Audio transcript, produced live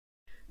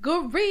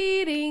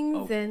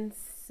Greetings and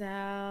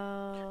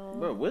sal.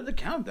 Bro, where's the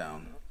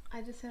countdown?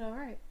 I just said all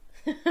right.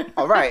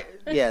 All right.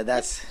 Yeah,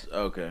 that's...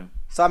 Okay.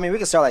 So, I mean, we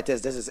can start like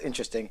this. This is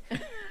interesting.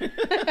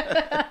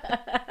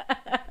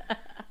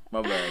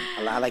 My bad.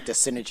 I like the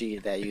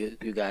synergy that you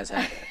guys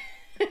have.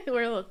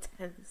 We're a little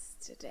tense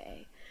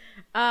today.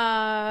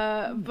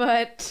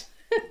 But...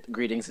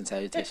 Greetings and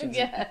salutations.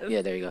 Yes.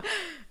 Yeah, there you go.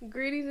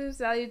 Greetings and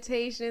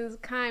salutations,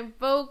 kind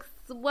folks.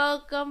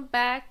 Welcome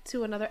back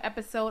to another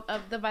episode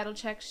of the Vital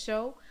Check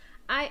Show.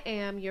 I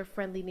am your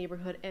friendly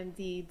neighborhood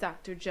MD,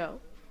 Dr. Joe.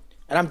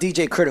 And I'm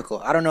DJ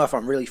Critical. I don't know if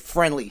I'm really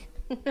friendly.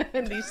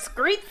 These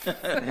streets.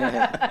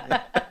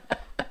 But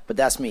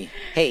that's me.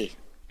 Hey.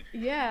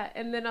 Yeah,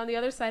 and then on the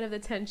other side of the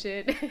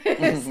tension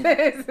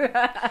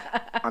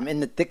I'm in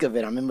the thick of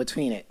it. I'm in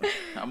between it.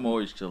 I'm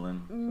always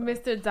chilling.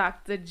 Mr.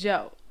 Dr.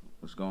 Joe.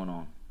 What's going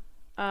on?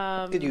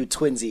 Look at you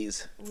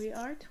twinsies. We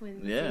are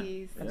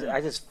twinsies. Yeah. I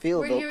just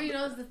feel We're here, you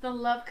know, it's the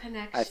love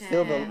connection. I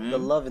feel the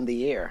love in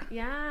the air.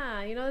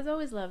 Yeah, you know, there's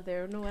always love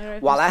there. No matter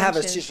if While I there's have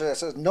a tension. t-shirt that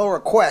says no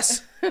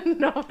requests.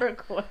 No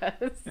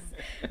requests.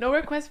 No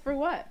requests for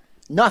what?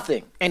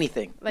 Nothing.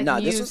 Anything. Like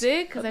Nah, this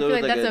music? Because I I thought feel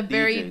it like was that's like a a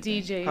very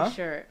DJ DJ Huh?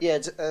 shirt. Yeah,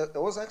 it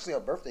was actually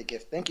a birthday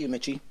gift. Thank you,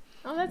 Mitchie.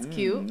 Oh, that's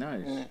cute.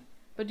 Nice.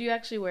 But do you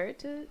actually wear it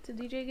to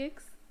DJ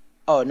gigs?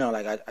 Oh, no,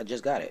 like I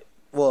just got it.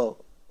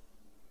 Well,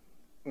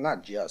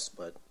 not just,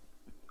 but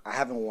I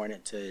haven't worn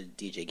it to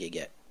DJ gig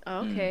yet.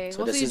 Okay. So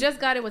Well, so this you is- just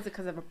got it. Was it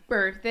because of a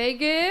birthday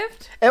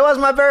gift? It was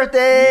my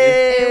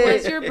birthday! It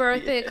was your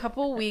birthday a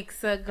couple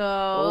weeks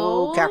ago.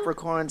 Oh,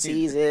 Capricorn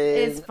season.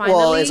 It's finally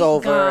well, it's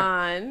over.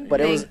 gone.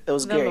 But it Thank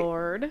was the great.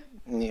 Lord.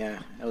 Yeah,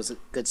 it was a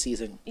good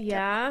season.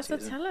 Yeah, so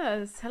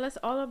Capricorn tell us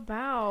all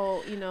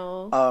about,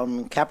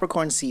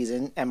 Capricorn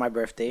season and my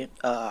birthday.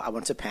 I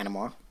went to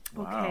Panama.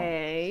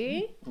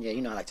 Okay. Yeah,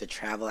 you know, I like to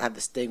travel. I have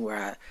this thing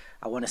where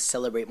I want to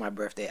celebrate my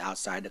birthday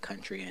outside the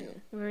country, and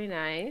Very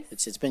nice.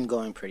 it's been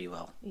going pretty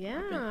well.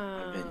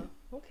 Yeah. I've been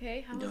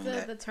Okay. How was doing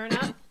the that.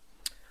 turnout?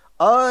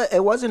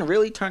 It wasn't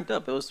really turned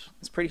up. It's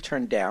pretty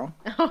turned down.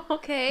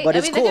 Okay. But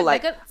it's cool.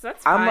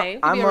 That's fine.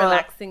 It could be a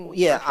relaxing.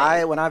 Yeah,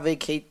 birthday. when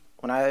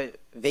I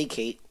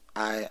vacate,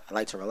 I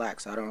like to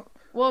relax. I don't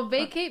Well,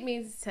 vacate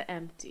means to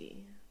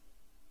empty.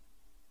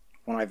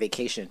 when I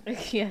vacation.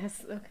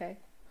 Yes. Okay.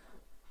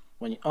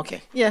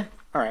 Okay, Yeah.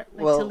 all right.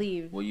 Like well, to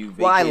leave. Well, you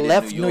well, I vacated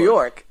left New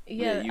York.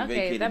 Yeah. you okay.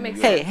 vacated That New makes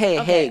York. sense. Hey,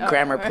 Okay,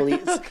 grammar all right.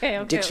 police.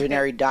 Okay.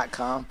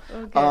 Dictionary.com.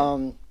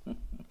 Okay.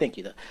 Thank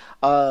you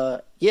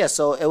though. Yeah,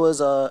 so it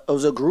was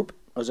a group.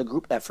 It was a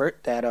group effort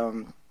that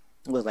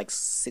was like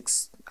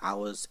 6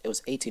 hours. It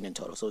was 18 in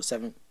total. So it was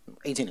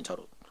 18 in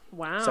total.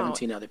 Wow.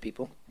 17 other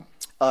people.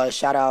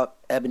 Shout out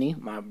Ebony,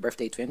 my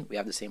birthday twin. We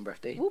have the same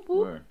birthday. Whoop,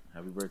 whoop. Word.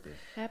 Happy birthday.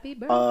 Happy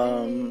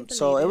birthday.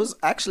 So it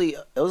belated.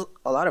 was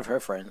a lot of her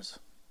friends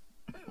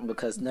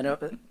because none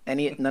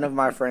of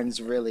my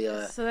friends really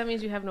So that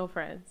means you have no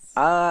friends.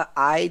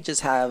 I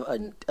just have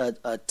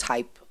a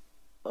type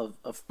of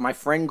my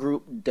friend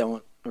group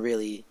don't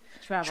really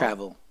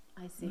travel.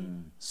 I see.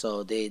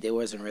 So they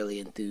wasn't really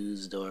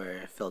enthused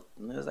or felt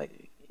it was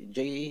like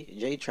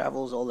Jay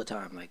travels all the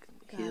time, like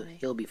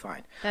he'll be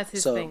fine. That's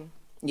his So, thing.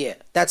 Yeah,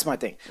 that's my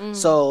thing.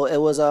 So it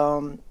was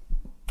a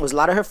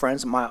lot of her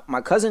friends.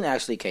 My cousin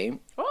actually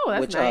came. Oh,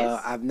 that's which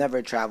nice. I've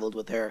never traveled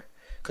with her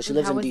because she And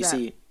lives how in was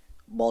DC,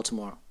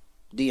 Baltimore,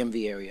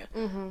 DMV area.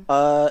 Mm-hmm.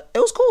 It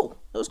was cool.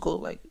 It was cool.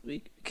 Like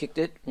we kicked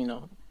it,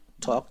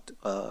 talked.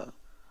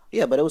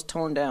 Yeah, but it was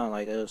toned down.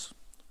 Like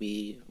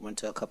we went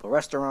to a couple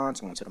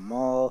restaurants, went to the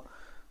mall,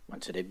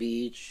 went to the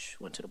beach,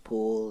 went to the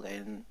pool,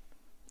 and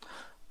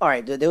all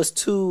right, there was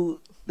two.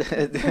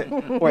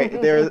 Wait,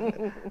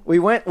 we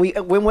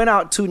went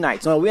out 2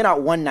 nights. No, we went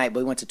out one night,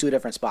 but we went to 2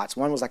 different spots.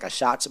 One was like a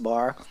shots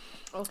bar,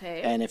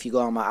 Okay. and if you go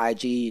on my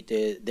IG,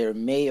 there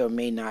may or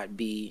may not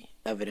be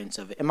evidence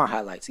of it in my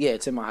highlights. Yeah,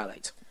 it's in my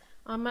highlights.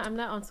 I'm not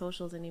on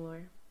socials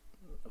anymore.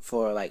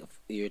 For like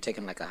you're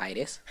taking like a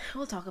hiatus.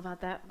 We'll talk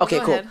about that. Okay,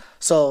 Go cool. ahead.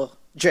 So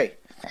Dre,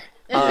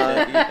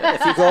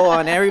 if you go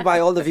on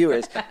all the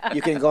viewers,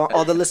 you can go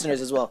all the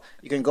listeners as well.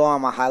 You can go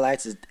on my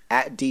highlights is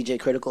at DJ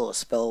Critical,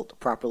 spelled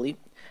properly,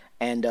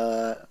 and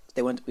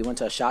we went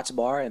to a shots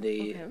bar and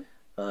they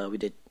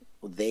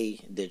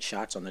did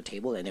shots on the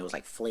table and it was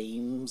like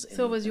flames.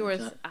 So and, was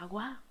yours and,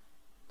 agua?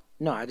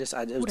 No, it was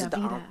Pura just the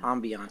vida.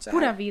 ambiance.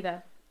 Pura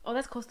vida. Oh,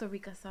 that's Costa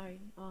Rica. Sorry.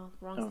 Oh,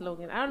 wrong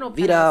slogan. I don't know.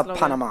 Vida slogan.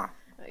 Panama.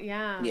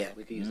 Yeah. Yeah,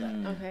 we could use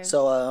that. Okay.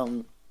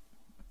 So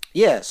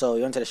yeah, so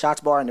we went to the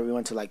shots bar and then we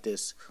went to like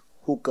this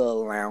hookah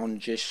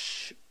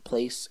lounge-ish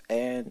place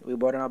and we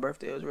brought in our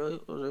birthday. It was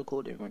really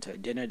cool. Then we went to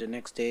dinner the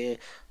next day.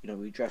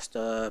 We dressed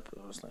up.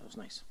 It was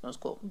nice. That was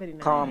cool. Very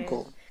nice. Calm,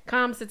 cool.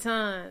 Calm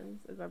satans,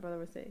 as my brother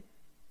would say.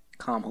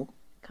 Calm who?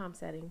 Calm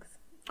settings.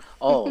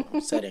 Oh,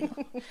 setting.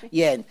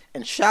 Yeah,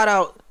 and shout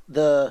out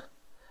the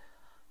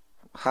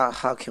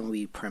how can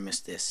we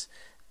premise this?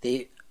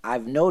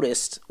 I've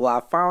noticed, I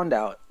found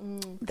out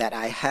that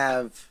I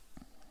have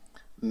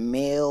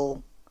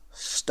male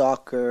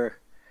stalker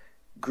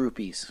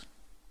groupies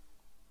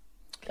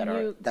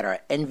that are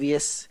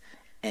envious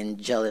and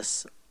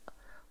jealous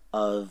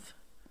of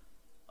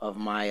of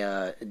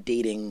my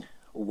dating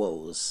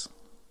woes.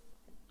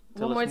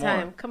 Tell One us more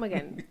more. time. Come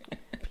again.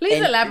 Please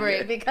En-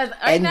 elaborate because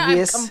right now I'm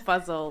envious.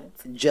 confuzzled.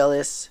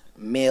 Jealous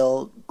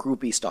male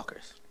groupie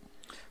stalkers.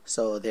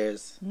 So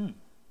there's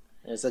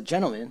a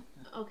gentleman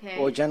Okay.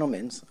 or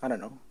gentlemen's. I don't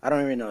know. I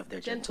don't even know if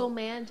they're gentle.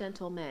 Gentleman,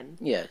 gentlemen.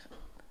 Yeah.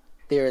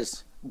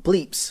 There's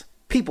bleeps,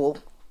 people.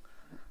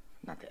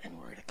 Not the N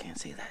word. I can't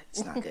say that.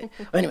 It's not good.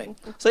 But anyway,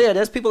 so yeah,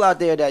 there's people out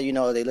there that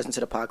they listen to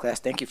the podcast.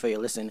 Thank you for your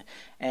listen,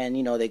 and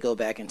they go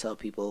back and tell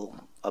people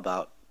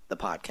about the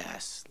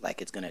podcast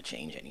like it's gonna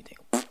change anything.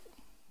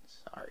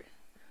 Sorry,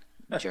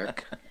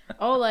 jerk.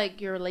 Oh, like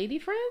your lady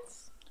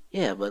friends?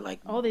 Yeah, but like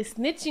Oh, they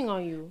snitching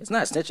on you. it's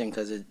not snitching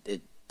because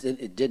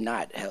it did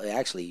not. Hell, it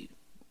actually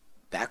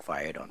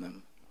backfired on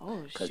them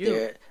Oh, because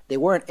shoot. they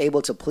weren't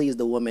able to please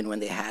the woman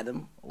when they had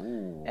them,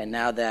 Ooh. and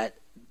now that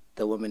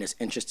the woman is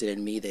interested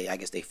in me, I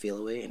guess they feel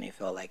away and they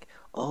felt like,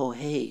 oh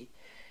hey,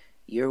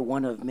 you're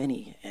one of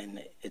many,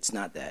 and it's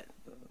not that.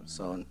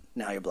 So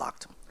now you're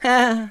blocked.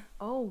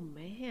 Oh,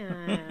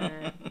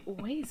 man.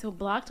 Wait, so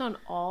blocked on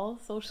all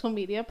social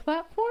media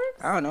platforms?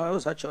 I don't know. It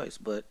was her choice,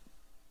 but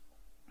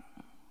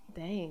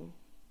Dang.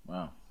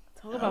 Wow.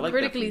 Talk I about like that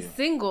for critically you.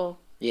 single.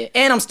 yeah.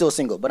 And I'm still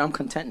single, but I'm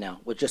content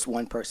now with just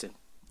one person.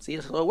 See,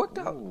 so it worked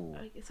out. Ooh.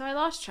 So I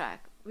lost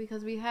track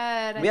because we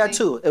had... I We had think-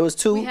 two. It was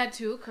two. We had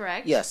two,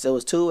 correct? Yes, it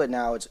was two, and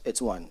now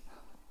it's one.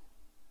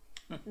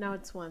 Now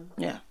it's one.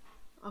 Yeah.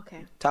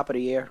 Okay. Top of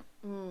the year.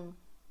 Mm.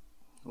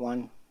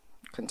 One.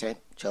 Content,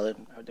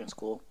 chilling, everything's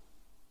cool.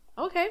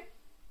 Okay.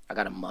 I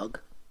got a mug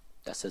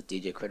that says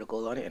DJ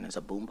Critical on it, and it's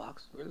a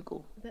boombox. Really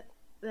cool.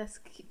 That's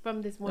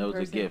from this one That was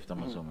person. a gift,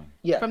 I'm assuming.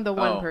 Yeah. From the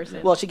one Oh, person.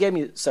 yeah. Well, she gave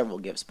me several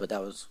gifts, but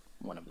that was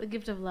one of The them.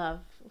 gift of love.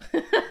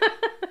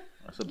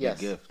 That's a big Yes.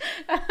 gift.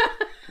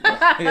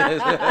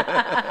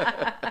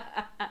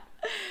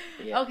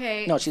 Yeah.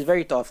 Okay. No, she's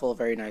very thoughtful,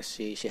 very nice.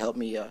 She helped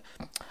me.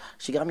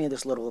 She got me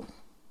this little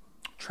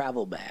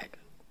travel bag.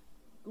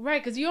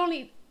 Right, because you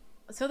only...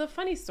 So the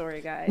funny story,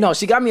 guys. No,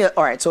 she got me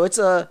all right. So it's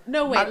a.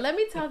 No, wait. Let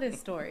me tell this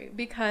story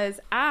because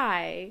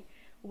I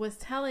was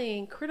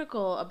telling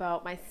Critical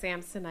about my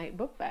Samsonite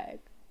book bag.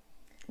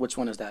 Which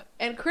one is that?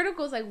 And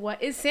Critical's like,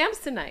 what is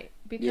Samsonite?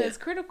 Because Yeah.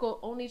 Critical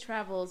only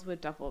travels with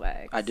duffel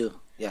bags. I do.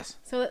 Yes.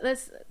 So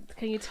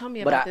can you tell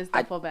me But about I- this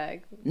I- duffel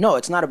bag No,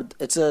 it's not a.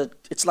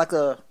 It's like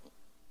a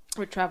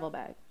or travel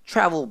bag?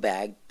 travel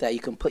bag that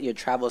you can put your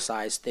travel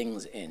size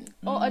things in.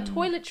 Oh, a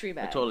toiletry A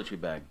bag. toiletry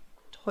bag.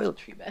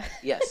 Toiletry bag.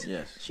 Yes.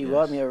 Yes. She yes.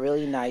 brought me a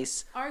really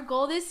nice Our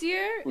goal this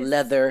year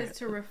Leather. is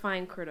to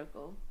refine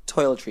Critical.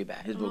 toiletry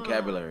bag. His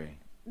vocabulary.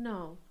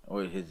 No.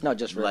 Or his No,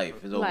 just life.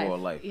 His overall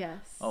life.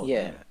 Yes. Oh,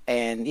 Yeah, damn.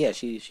 and yeah,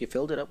 she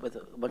filled it up with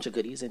a bunch of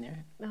goodies in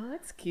there. Oh,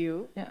 that's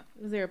cute. Yeah.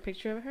 Was there a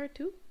picture of her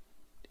too?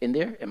 In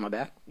there, in my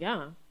bag.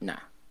 Yeah. Nah,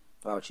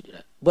 why would she do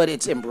that? But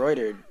it's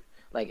embroidered,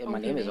 like and my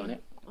Okay. name is on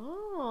it.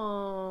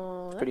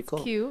 Oh, that's pretty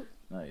cool. cute.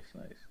 Nice,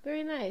 nice.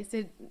 Very nice.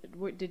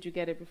 Did you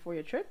get it before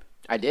your trip?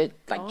 I did,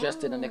 like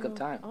just in the nick of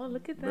time. Oh,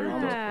 look at Very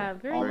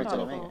that. Very Almost to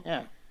the thoughtful. minute.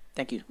 Yeah,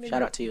 thank you. Maybe-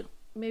 Shout out to you.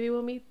 Maybe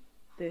we'll meet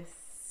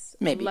this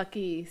Maybe.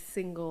 lucky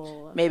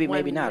single. Maybe, one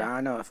maybe not. year. I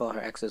don't know if all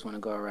her exes want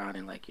to go around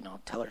and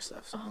tell her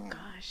stuff. So. Oh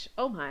gosh.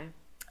 Oh my.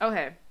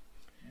 Okay.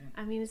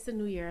 I mean, it's the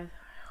new year.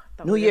 I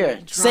thought New we were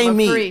year. Same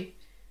me. drama-free.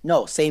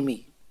 No, say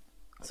me.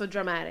 So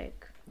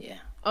dramatic. Yeah.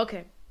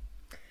 Okay.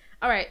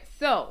 All right.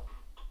 So,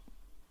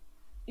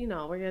 we're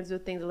going to do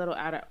things a little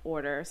out of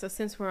order. So,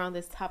 since we're on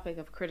this topic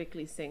of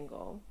critically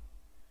single.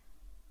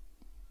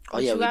 Oh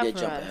what yeah, you we got did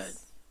for jump us? ahead.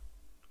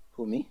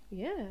 Who, me?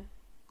 Yeah.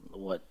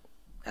 What?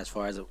 As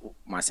far as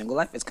my single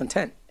life, it's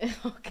content.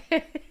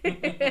 Okay.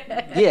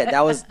 Yeah,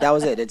 that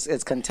was it.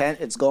 It's content.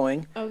 It's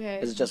going. Okay.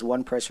 It's just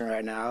one person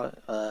right now.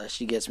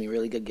 She gets me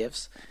really good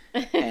gifts,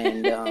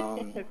 and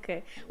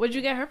Okay. What'd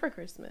you get her for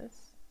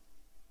Christmas?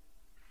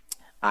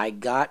 I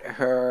got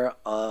her.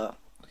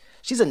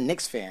 She's a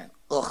Knicks fan.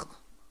 Ugh,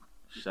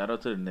 Shout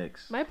out to the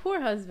Knicks. My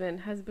poor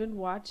husband has been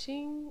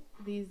watching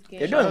these games.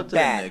 They're Shout doing out to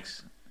bad. the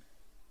Knicks.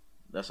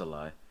 That's a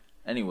lie.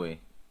 Anyway,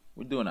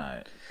 we're doing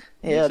alright.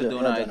 Yeah, Knicks they're are doing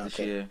doing alright this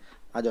okay. year.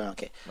 I'm doing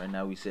okay. Right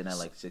now, we sitting at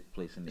like 6th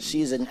place in the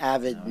She's East. an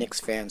avid Knicks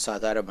fan, so I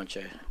got her a bunch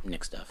of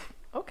Knicks stuff,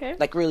 Okay.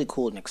 like really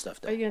cool Knicks stuff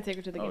Are though. you going to take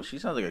her to the Oh, game? she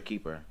sounds like a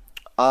keeper.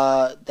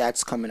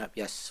 That's coming up.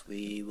 Yes,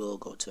 we will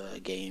go to a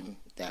game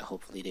that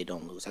hopefully they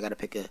don't lose. I got to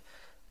pick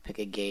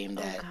a game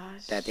that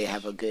gosh. that they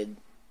have a good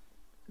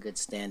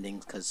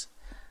standings because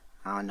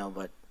I don't know,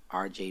 but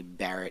R.J.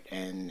 Barrett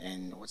and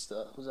who's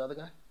the other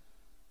guy?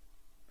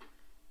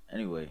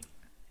 Anyway,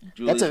 That's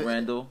Julius a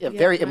Randle, a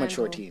very Randle.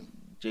 immature team.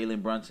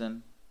 Jalen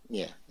Brunson.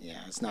 Yeah,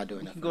 it's not doing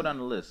We enough. can go down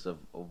the list of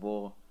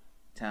all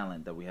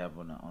talent that we have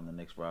on the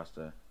Knicks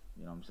roster.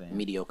 You know what I'm saying?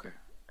 Mediocre.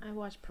 I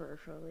watch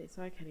peripherally,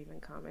 so I can't even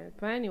comment.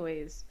 But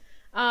anyways,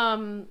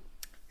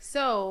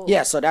 so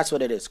Yeah, so that's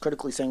what it is.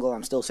 Critically single.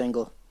 I'm still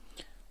single,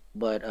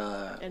 but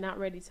and not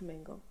ready to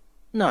mingle.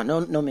 no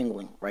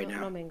mingling right No-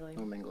 now. no mingling.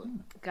 No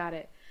mingling. Got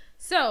it.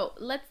 So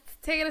let's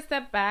take it a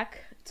step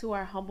back to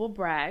our humble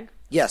brag.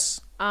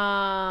 Yes.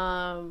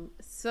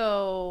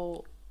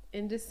 So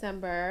in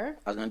December.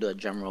 I was gonna do a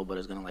drum roll, but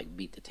it's gonna like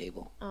beat the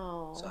table.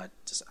 Oh. So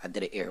I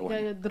did an air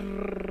one.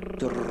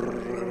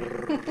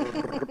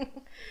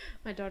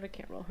 My daughter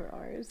can't roll her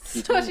R's.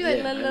 You So told she's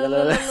me, like, yeah. la,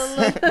 la, la,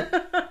 la,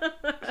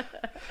 la.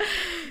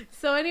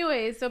 So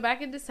anyway, so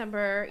back in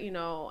December, you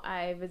know,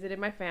 I visited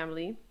my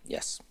family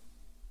Yes.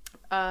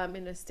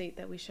 in a state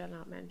that we shall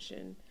not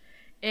mention.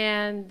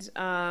 And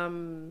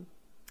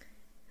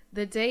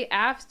the day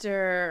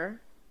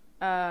after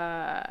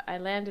I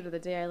landed, or the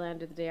day I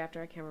landed, the day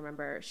after, I can't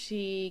remember,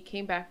 she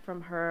came back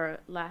from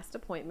her last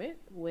appointment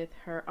with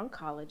her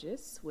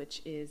oncologist,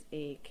 which is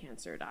a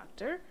cancer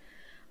doctor,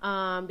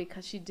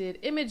 because she did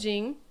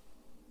imaging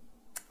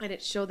and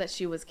it showed that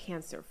she was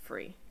cancer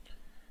free.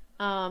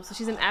 So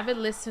she's an avid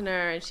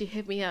listener, and she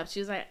hit me up. She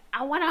was like,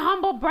 I want a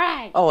humble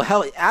brag. Oh,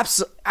 hell,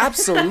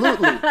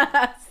 absolutely.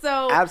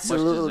 So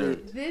Absolutely.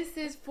 this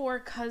is for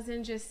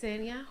cousin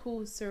Jasenia,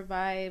 who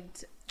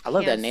survived I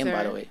love that name, by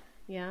cancer. the way.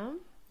 Yeah?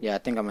 Yeah, I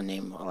think I'm gonna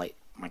name like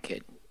my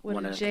kid. With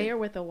one a of the J kids. or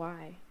with a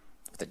Y?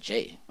 With a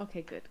J.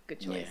 Okay, good.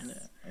 Good choice. Yeah.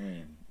 I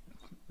mean,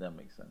 that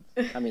makes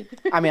sense. I mean,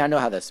 I know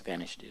how the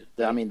Spanish do.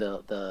 The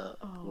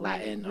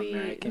Latin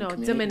American No,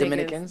 community.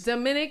 Dominicans,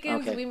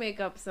 Okay. we make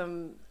up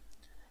some...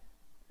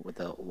 With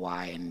a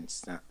Y and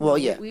it's not. Well,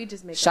 yeah. We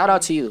just make Shout up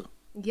out to you.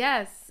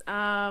 Yes,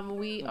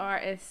 we are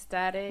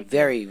ecstatic.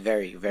 Very,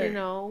 very, very. You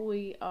know,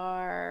 we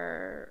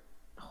are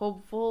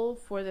hopeful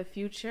for the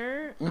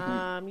future.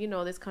 Mm-hmm. You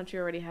know, this country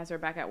already has her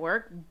back at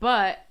work,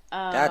 but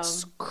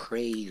That's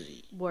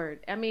crazy.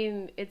 word. I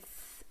mean,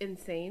 it's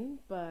insane,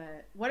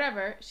 but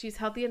whatever. She's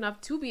healthy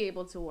enough to be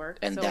able to work,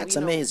 And so, that's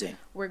you know, amazing.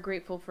 we're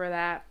grateful for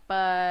that.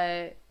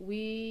 But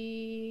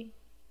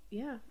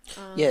yeah,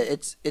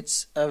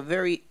 It's a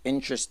very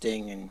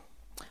interesting and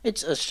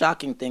it's a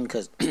shocking thing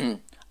because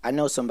I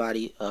know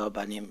somebody by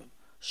the name of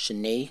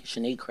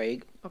Shanae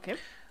Craig, okay.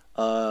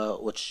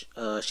 which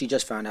she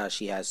just found out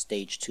she has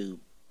stage 2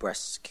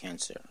 breast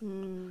cancer.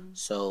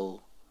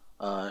 So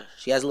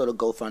she has a little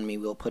GoFundMe.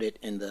 We'll put it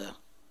in the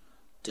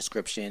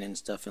description and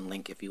stuff and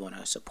link if you want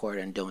to support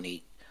and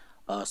donate.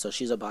 So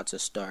she's about to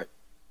start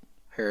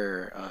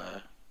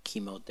her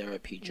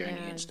chemotherapy journey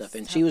Yeah, and stuff. it's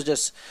And tough. she was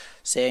just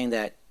saying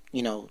that,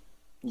 you know,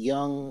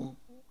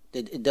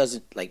 it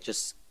doesn't like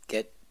just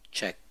get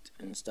checked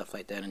and stuff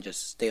like that and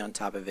just stay on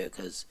top of it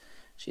because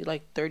she's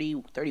like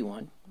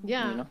 31.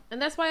 Yeah, You know?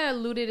 and that's why I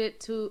alluded it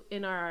to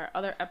in our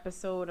other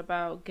episode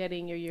about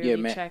getting your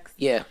yearly checks.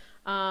 Yeah,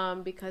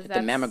 Because the that's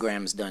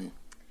mammogram's done.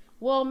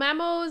 Well,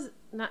 mammos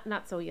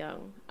not so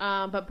young.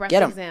 But breast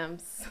Get 'em.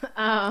 exams.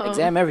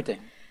 Exam everything.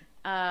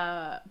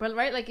 But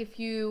right, like if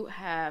you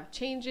have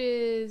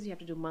changes, you have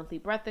to do monthly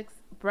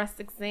breast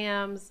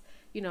exams.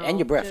 You know, And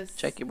your breath. just-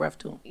 Check your breath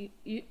too.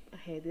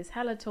 Hey, this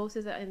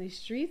halitosis in these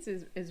streets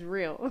is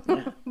real.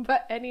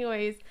 But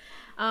anyways,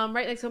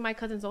 right, like so my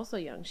cousin's also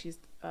young. She's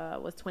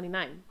was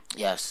 29.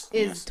 Yes.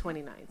 Is yes.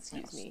 29,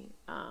 excuse me.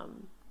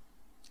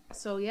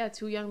 So yeah,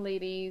 2 young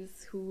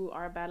ladies who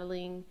are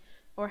battling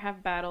or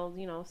have battled,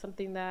 you know,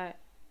 something that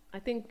I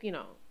think, you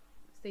know,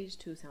 stage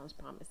 2 sounds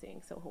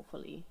promising. So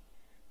hopefully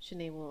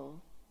Shanae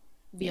will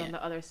be Yeah. on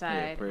the other Yeah,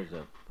 side. prayers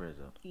up. Prayers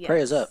up. Yes.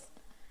 Prayers up.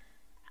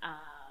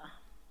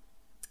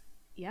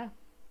 Yeah.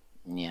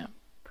 Yeah.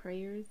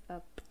 Prayers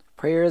up.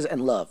 Prayers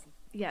and love.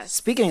 Yes.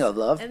 Speaking of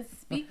love, And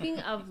speaking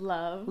of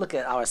love, look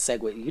at our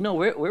segue. You know,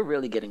 we're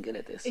really getting good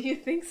at this. you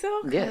think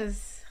so? Yeah.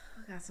 Because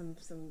I got some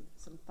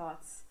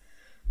thoughts.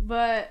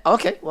 But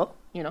Okay, well,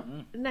 you know,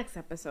 next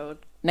episode.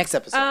 next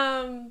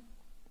episode.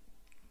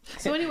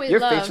 So anyway, Your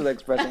love. facial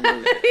expression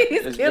is,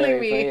 He's is killing very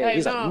me. funny. I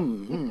He's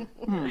know.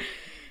 like,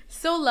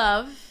 So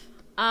love,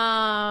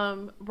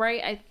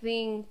 right? I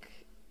think,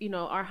 you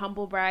know, our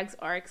humble brags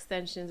are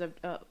extensions of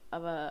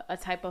a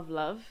type of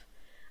love.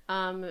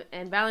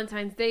 And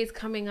Valentine's Day is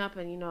coming up,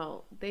 and you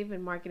know they've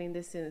been marketing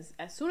this since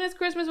as soon as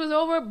Christmas was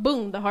over.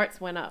 Boom, the hearts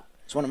went up.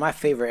 It's one of my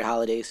favorite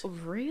holidays.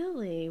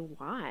 Really?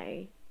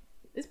 Why?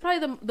 It's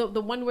probably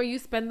the one where you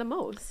spend the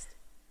most.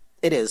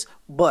 It is,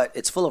 but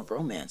it's full of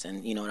romance,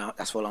 and you know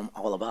that's what I'm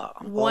all about.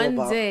 I'm all One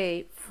about,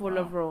 day full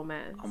of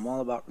romance. I'm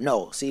all about.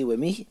 No, see, with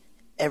me,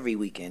 every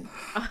weekend.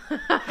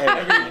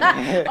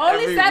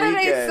 Only Saturday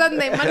weekend. and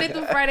Sunday, Monday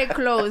through Friday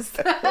closed.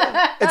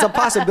 It's a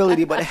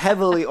possibility, but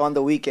heavily on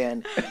the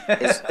weekend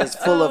is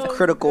full of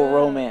critical God.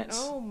 romance.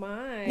 Oh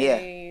my.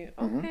 Yeah.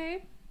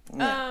 Okay.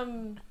 Yeah.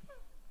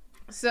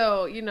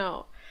 So, you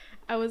know,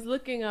 I was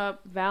looking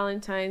up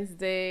Valentine's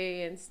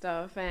Day and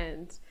stuff,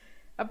 and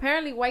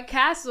apparently White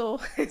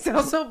Castle is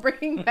also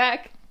bringing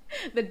back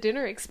the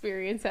dinner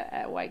experience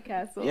at White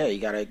Castle. Yeah, you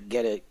gotta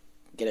get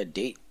a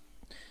date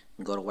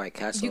and go to White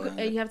Castle.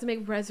 And you have to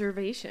make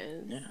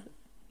reservations. Yeah.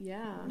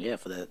 Yeah. Yeah,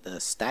 for the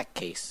stack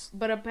case.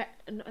 But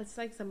it's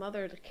like some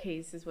other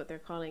case is what they're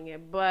calling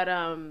it. But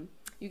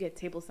you get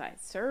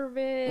tableside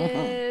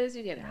service,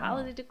 you get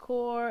holiday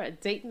decor, a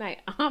date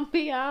night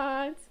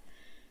ambiance.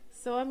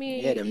 So I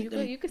mean, Yeah,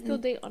 you could still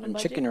date on a and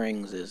budget. chicken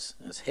rings is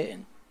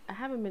hitting. I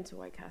haven't been to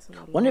White Castle. In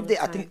a Wonder if long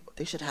I time. think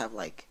they should have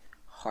like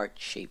heart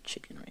shaped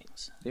chicken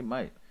rings. They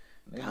might.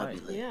 They That'd might.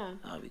 be lit. Yeah.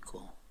 That'd be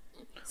cool.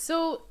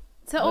 So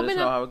to Let us open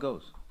know up, how it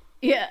goes.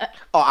 Yeah.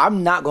 Oh,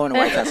 I'm not going to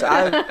White Castle.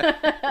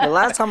 The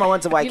last time I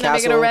went to White You not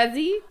making a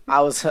Castle, resi?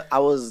 I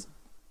was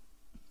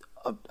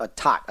a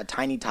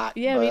tiny tot,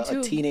 Yeah, me too.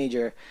 a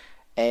teenager,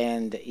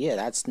 and yeah,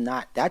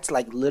 that's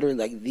like literally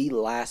like the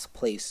last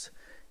place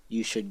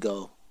you should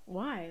go.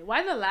 Why?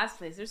 Why the last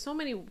place? There's so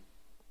many.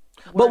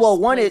 But well, worse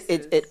one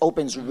places. it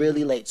opens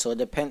really late, so it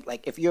depends.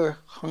 Like if you're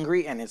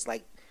hungry and it's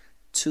like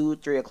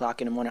 2-3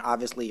 o'clock in the morning,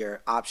 obviously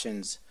your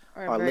options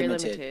are very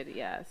limited.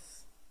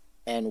 Yes.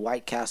 And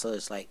White Castle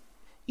is like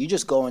you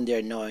just go in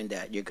there knowing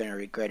that you're gonna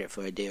regret it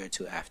for a day or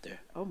two after.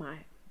 Oh my.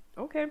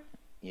 Okay.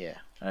 Yeah,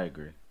 I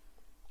agree.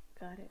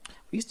 Got it.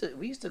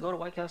 we used to go to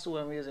White Castle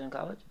when we was in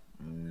college.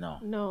 No.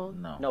 No.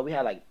 No, we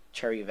had like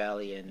Cherry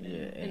Valley and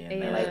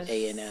A&S. like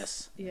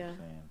A&S. Yeah.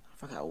 I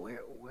forgot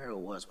where it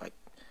was. Like,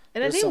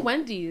 And I there's think some-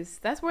 Wendy's.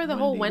 That's where the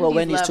whole Wendy's. Wendy's,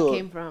 Wendy's love too.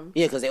 came from.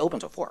 Yeah, because they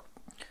opened till 4.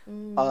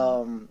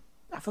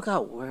 I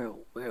forgot where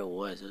it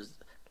was. It was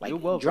like You're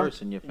well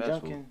versed in your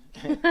fast food.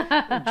 drunken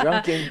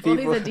Well, people.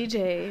 he's a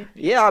DJ,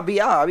 Yeah, I'll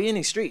be in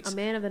these streets. a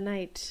man of the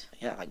night.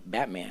 Yeah, like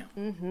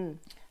Batman.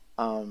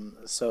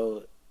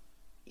 So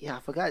yeah, I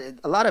forgot.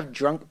 A lot of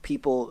drunk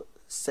people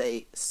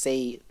say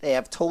they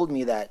have told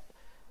me that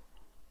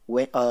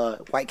when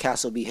White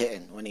Castle be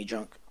hitting when they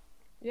drunk.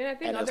 Yeah, I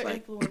think And it's other like-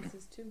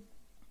 influences too.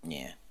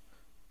 Yeah.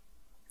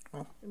 I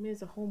mean,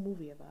 there's a whole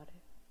movie about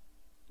it.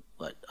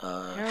 But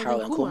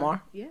Harold and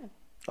Kumar. Yeah.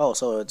 Oh,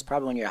 so it's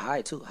probably when you're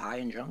high too, high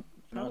and drunk.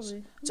 You know,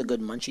 Probably. it's a good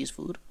munchies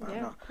food. I don't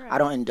Yeah, know. correct. I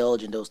don't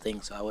indulge in those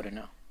things, so I wouldn't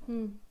know.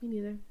 Me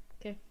neither.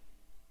 Okay.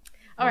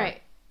 All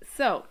right.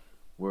 So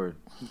Word.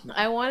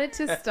 I wanted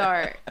to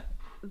start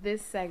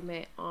this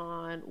segment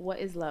on what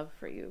is love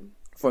for you.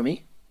 For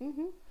me,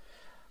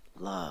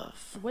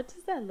 love. What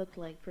does that look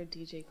like for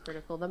DJ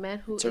Critical, the man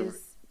who It's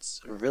is?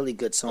 a really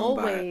good song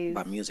always-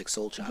 by Music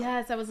Soul Child.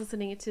 Yes, I was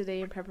listening it today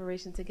in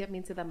preparation to get me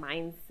into the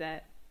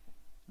mindset.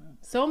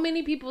 So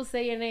many people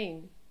say your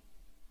name,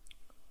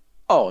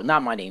 Oh,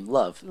 not my name,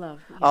 Love.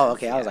 love. Oh, Yes,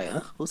 okay. I was yes.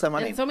 like, huh? Who said my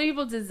And name? so many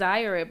people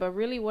desire it, but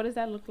really, what does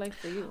that look like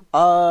for you?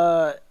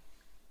 Are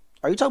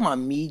you talking about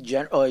me,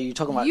 or are you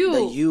talking about You.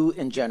 the you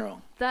in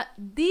general? That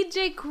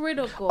DJ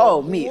Critical.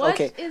 Oh, me, What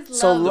okay. is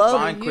So love love- for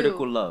Define you?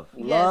 critical love.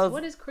 Yes. Love-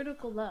 What is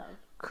critical love?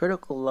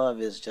 Critical love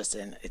is just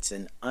an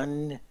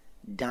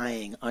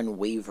undying,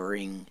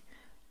 unwavering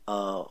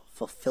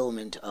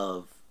fulfillment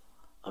of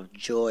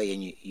joy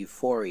and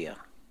euphoria.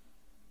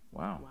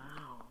 Wow.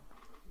 Wow.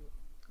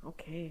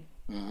 Okay.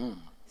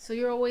 So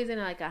you're always in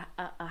like a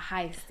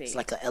high state. It's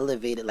like an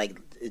elevated, like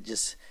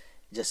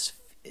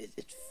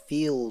it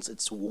feels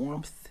its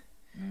warmth.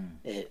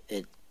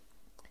 It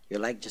you're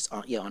like just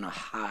on a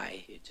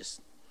high. It's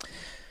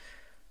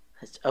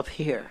up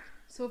here.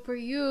 So for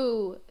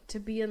you to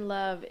be in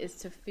love is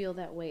to feel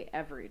that way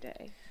every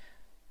day.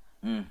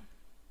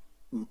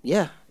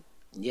 Yeah,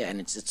 and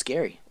it's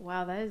scary.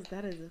 Wow, that is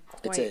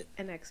quite a-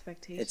 an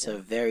expectation. It's a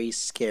very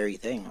scary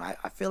thing.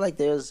 I feel like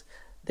there's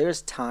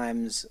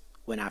times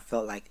when I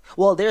felt like,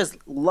 well, there's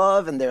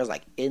love and there's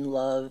like in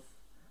love.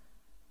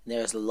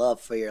 There's love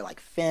for your like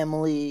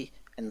family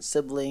and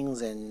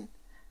siblings and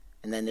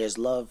then there's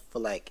love for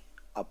like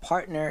a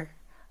partner.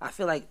 I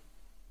feel like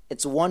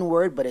it's one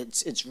word, but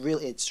it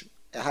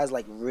has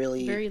like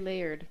really very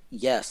layered.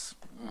 yes,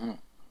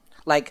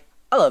 like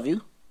I love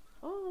you,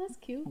 Oh, that's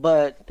cute.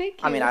 but Thank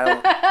I you. mean I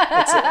don't.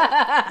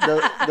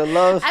 The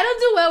love. I don't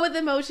do well with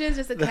emotions.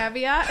 Just a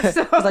caveat.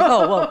 So. It's like,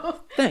 oh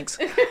well, thanks.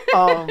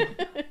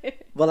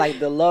 But like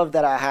the love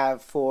that I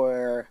have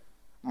for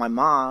my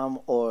mom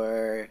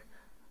or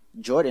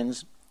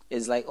Jordan's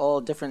is like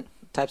all different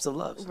types of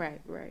loves.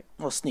 Right.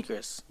 Well,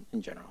 sneakers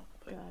in general.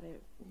 But, Got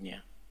it. yeah.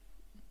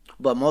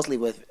 But mostly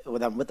when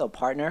I'm with a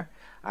partner,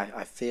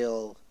 I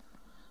feel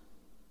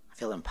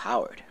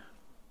empowered.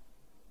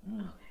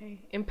 Okay.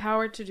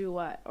 Empowered to do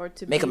what, or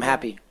to Make be them what?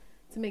 happy.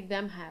 To make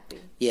them happy.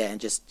 Yeah, and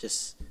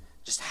just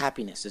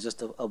happiness. It's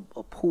just a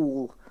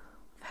pool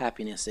of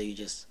happiness that you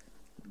just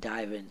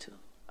dive into.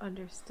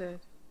 Understood.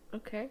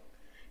 Okay.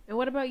 And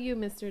what about you,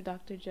 Mr.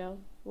 Dr. Joe?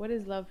 What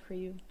is love for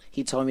you?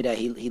 He told me that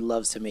he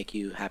loves to make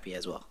you happy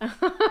as well.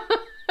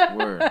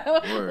 Word.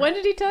 When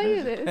did he tell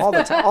you this? All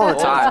the time. All the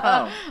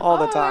time. All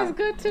the Oh, time. it's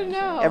good to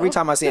know. Every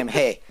time I see him,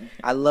 hey,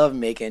 I love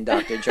making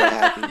Dr. Joe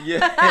happy.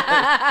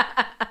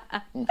 Yeah.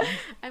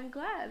 I'm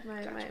glad my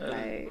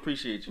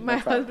Appreciate you. my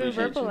husband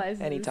Appreciate you. verbalizes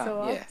it Anytime.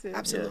 so Yeah, often.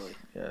 absolutely.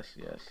 Yes.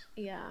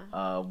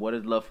 Yeah. What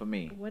is love for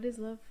me? What is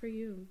love for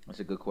you? That's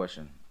a good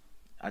question.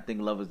 I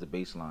think love is the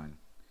baseline.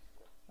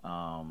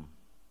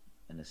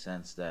 In the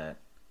sense that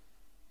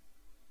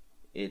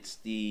it's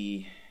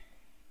the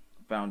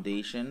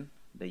foundation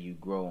that you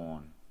grow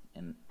on.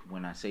 And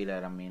when I say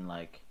that, I mean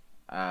like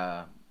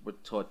we're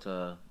taught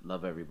to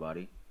love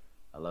everybody.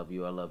 I love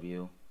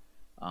you.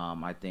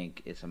 I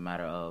think it's a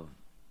matter of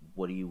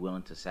what are you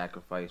willing to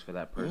sacrifice for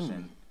that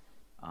person?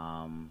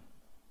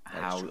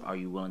 How true. are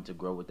you willing to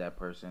grow with that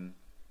person?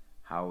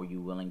 How are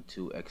you willing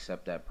to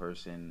accept that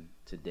person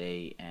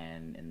today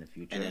and in the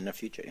future? And in the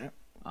future, yeah.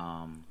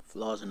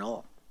 Flaws and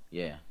all.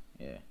 Yeah.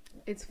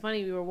 It's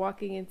funny. We were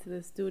walking into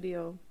the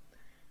studio,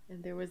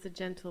 and there was a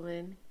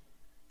gentleman,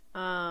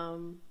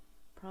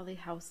 Probably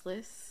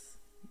houseless.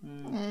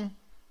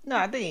 No,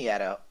 I think he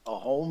had a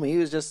home. He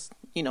was just,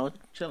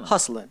 Chilling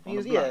hustling. on He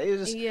was, the block. he was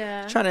just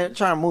Yeah. trying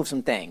to move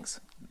some things.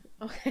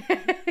 Okay.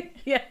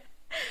 Yeah.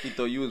 He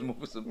thought you was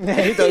moving some.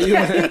 He thought you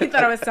He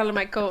thought I was selling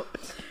my coat.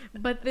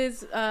 But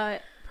this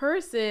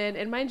person,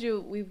 and mind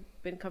you, we've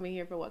been coming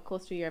here for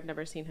close to a year. I've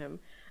never seen him.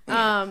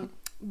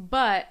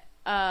 But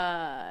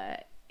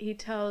he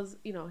tells,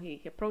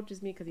 he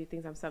approaches me because he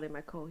thinks I'm selling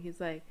my coat. He's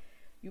like,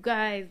 "You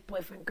guys,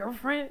 boyfriend,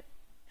 girlfriend?"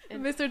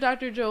 And Mr.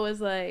 Dr. Joe is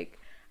like,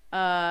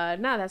 "Nah,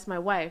 that's my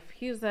wife."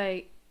 He was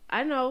like,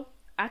 "I know,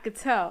 I could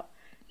tell."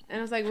 And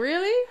I was like,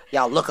 "Really?"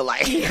 Y'all look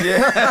alike.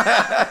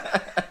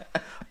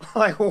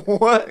 Like,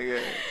 what?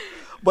 Yeah.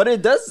 But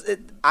it does.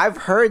 I've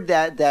heard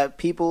that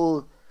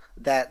people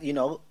that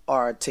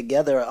are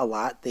together a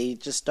lot, they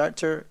just start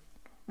to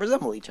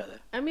resemble each other.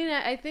 I mean,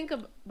 I think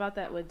about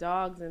that with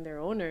dogs and their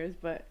owners,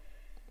 but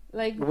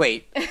like,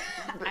 Wait,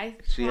 I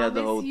She had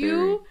the promise whole you,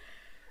 theory.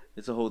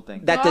 It's a whole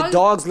thing. that the Dogs-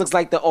 dogs looks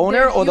like the owner,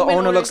 their or the owner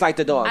humanoid- looks like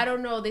the dog. I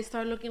don't know. They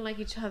start looking like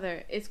each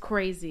other. It's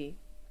crazy.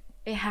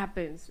 It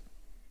happens.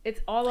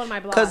 It's all on my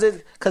blog.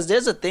 Because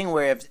there's a thing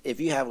where if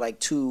you have like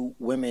two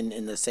women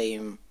in the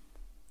same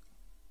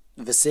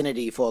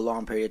vicinity for a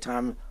long period of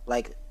time,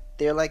 like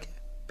they're like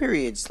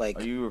periods, like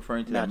Are you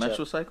referring to the Match up.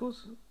 menstrual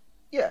cycles?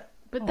 yeah,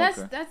 But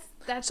okay.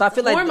 that's So I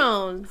feel like-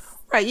 hormones.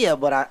 right, yeah.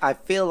 But I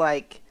feel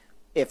like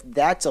if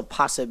that's a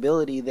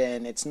possibility,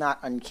 then it's not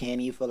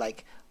uncanny for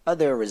like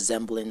other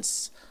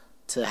resemblance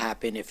to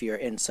happen if you're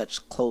in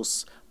such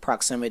close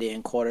proximity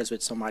and quarters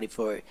with somebody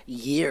for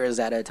years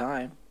at a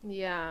time.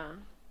 Yeah.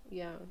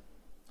 Yeah.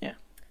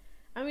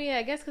 I mean,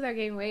 I guess because I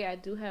gained weight, I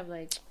do have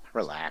like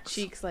Relax.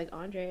 cheeks like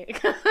Andre.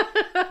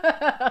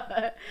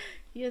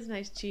 He has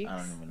nice cheeks. I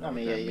don't even know. I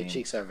mean, what yeah, that your means.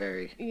 cheeks are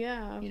very,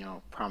 Yeah.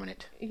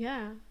 prominent.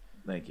 Yeah.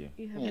 Thank you.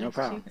 You have Yeah, no nice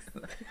problem. cheeks.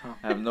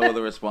 I have no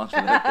other response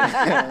for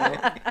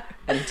that.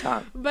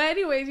 Anytime. But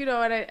anyways,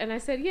 and I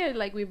said, yeah,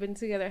 like we've been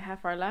together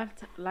half our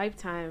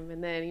lifetime,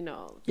 and then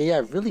Yeah,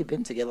 I've really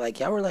been together. Like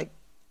y'all were like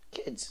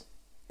kids.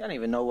 Y'all didn't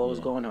even know what was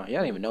going on. Y'all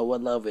didn't even know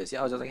what love is.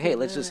 Y'all was just like, hey,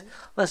 let's just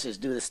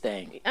do this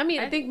thing. I mean,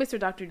 I think Mr.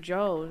 Dr.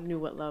 Joe knew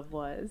what love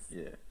was.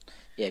 Yeah.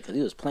 Yeah, because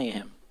he was playing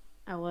him.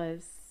 I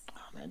was. Oh,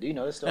 man, do you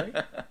know this story?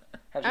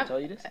 Have she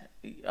told you this?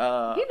 He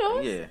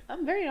knows. Yeah.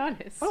 I'm very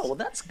honest. Oh, well,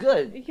 that's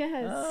good.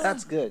 Yes.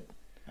 That's good.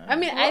 I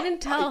mean, I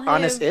didn't tell him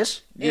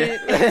Honest-ish.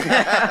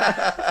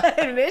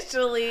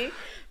 initially,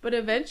 but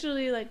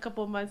eventually, like a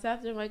couple months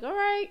after, I'm like, all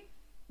right,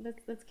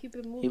 let's keep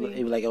it He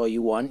moving. was like, oh,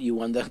 you won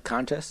the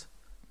contest?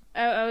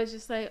 I was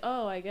just like,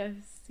 oh, I guess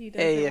he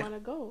doesn't Hey. want to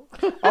go.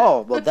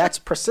 Oh, well, that's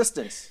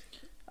persistence.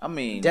 I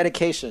mean,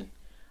 Dedication.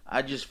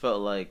 I just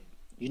felt like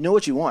You know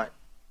what you want,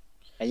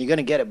 and you're going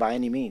to get it by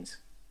any means.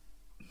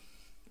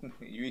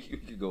 you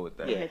could go with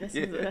that. Yeah,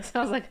 that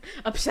sounds like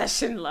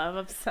obsession, love,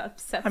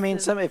 obsessive. I mean,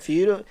 if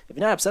you're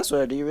not obsessed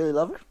with her, do you really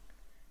love her?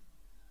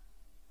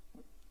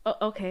 Oh,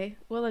 okay,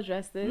 we'll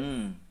address this.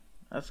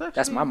 That's actually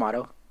That's my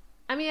motto.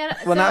 I mean,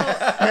 Well,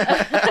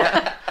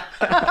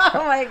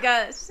 oh my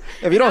gosh.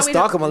 If you don't Now we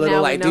stalk know- him a little,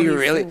 now we like, know do you he's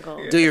really,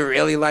 single. do you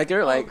really like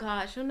her? Oh Like,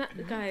 gosh, I'm not,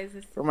 guys.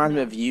 It's reminds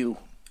me of You,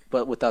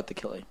 but without the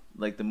killing.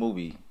 like the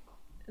movie.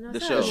 no, The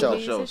it's show. not a The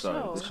movie, show, it's a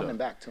sorry, show. the show. Coming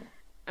back to him.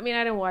 I mean,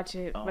 I didn't watch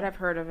it, but I've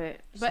heard of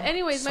it. But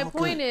anyways, my so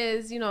point good.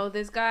 is,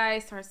 this guy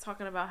starts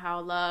talking about how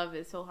love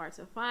is so hard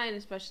to find,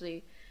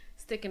 especially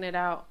sticking it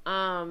out.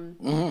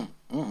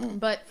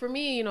 But for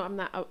me, I'm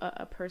not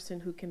a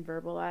person who can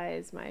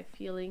verbalize my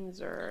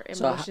feelings or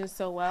emotions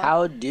so well.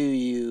 How do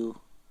you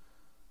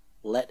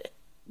let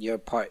your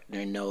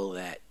partner know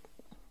that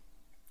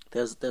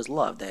there's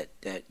love,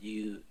 that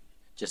you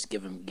just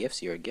give him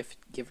gifts? You're a gift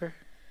giver.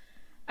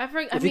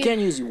 If you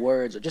can't use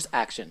words or just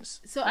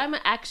actions. So I'm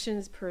an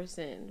actions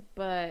person,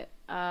 but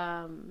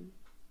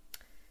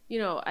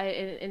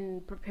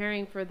in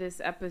preparing for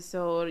this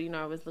episode,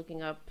 I was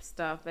looking up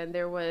stuff, and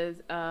there was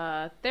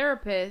a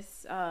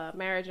therapist,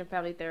 marriage and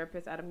family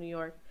therapist out of New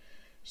York.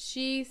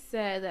 She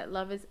said that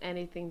love is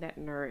anything that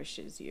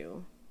nourishes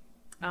you,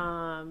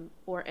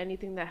 or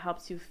anything that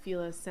helps you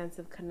feel a sense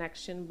of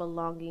connection,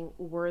 belonging,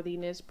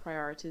 worthiness,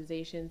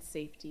 prioritization,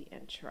 safety,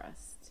 and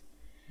trust.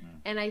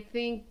 And I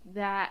think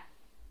that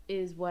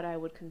is what I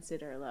would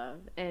consider love.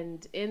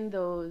 And in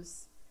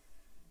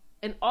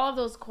all of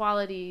those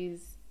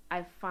qualities,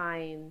 I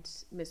find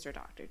Mr.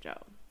 Dr. Joe.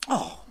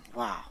 Oh,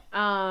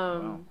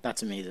 wow.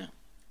 That's amazing.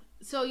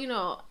 So,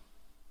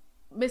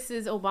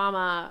 Mrs.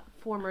 Obama,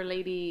 former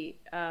lady,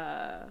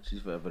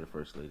 She's forever the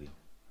first lady.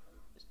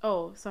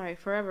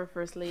 forever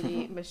First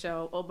Lady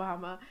Michelle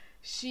Obama,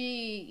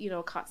 she,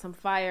 caught some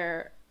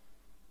fire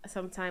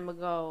some time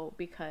ago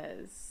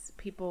because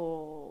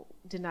people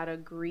did not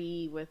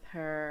agree with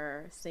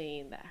her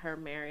saying that her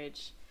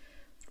marriage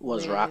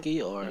Was rocky,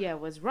 or? Yeah,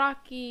 was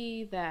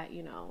rocky, that,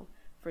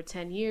 for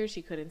 10 years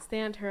she couldn't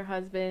stand her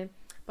husband.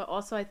 But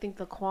also I think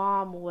the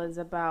qualm was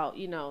about,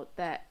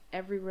 that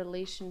every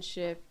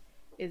relationship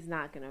is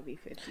not going to be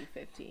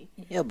 50-50.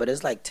 Yeah, but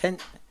it's like 10.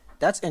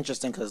 That's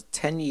interesting because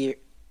 10 years.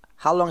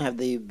 How long have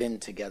they been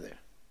together?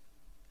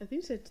 I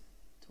think you said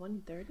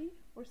 2030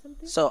 or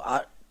something. So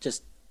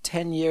just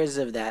 10 years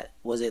of that,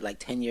 was it like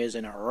 10 years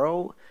in a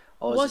row?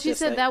 Or was Well, it she just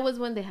said like, that was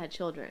when they had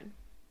children.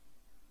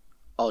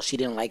 oh, she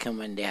didn't like him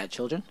when they had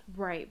children?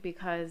 Right,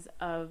 because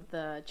of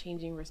the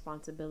changing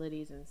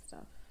responsibilities and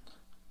stuff.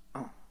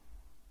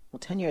 Well,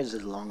 10 years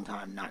is a long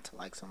time not to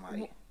like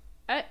somebody.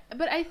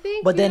 But I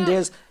think. But then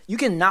you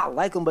can not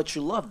like them, but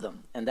you love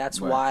them. And that's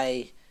Right.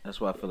 why.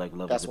 That's why I feel like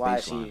love That's is a why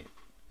baseline.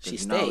 she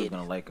You're not always stayed.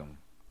 gonna like them.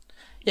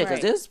 Yeah,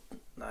 because Right.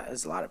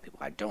 there's a lot of people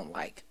I don't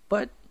like.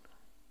 But,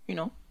 you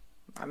know,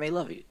 I may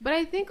love you. But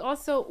I think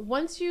also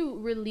once you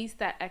release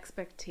that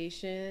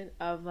expectation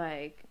of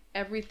like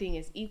everything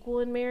is equal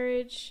in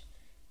marriage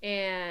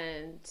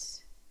and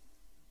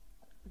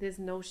this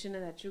notion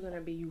that you're gonna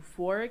be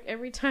euphoric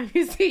every time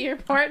you see your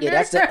partner. Yeah,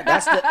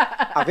 that's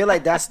the I feel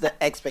like that's the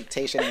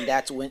expectation, and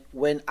that's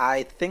when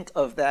I think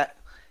of that,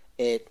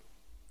 it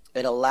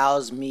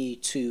allows me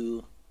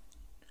to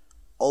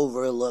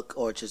overlook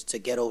or just to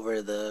get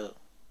over the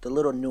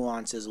little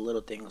nuances,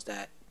 little things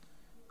that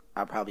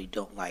I probably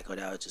don't like or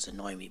that would just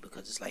annoy me,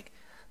 because it's like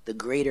the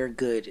greater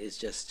good is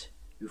just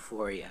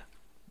euphoria.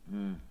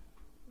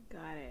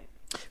 Got it.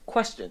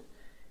 Question.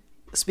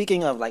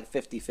 Speaking of like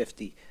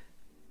 50-50,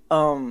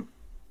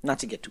 not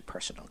to get too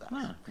personal, guys.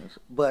 Nah,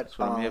 But that's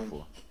what I'm here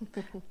for.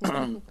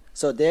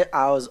 so there,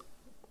 I was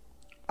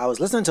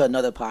listening to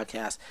another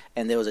podcast,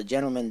 and there was a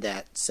gentleman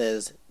that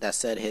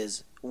said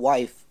his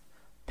wife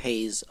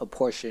pays a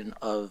portion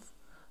of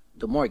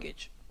the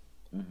mortgage,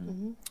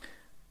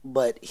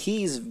 but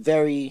he's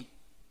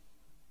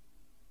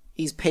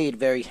paid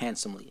very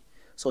handsomely,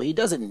 so he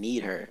doesn't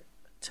need her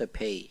to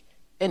pay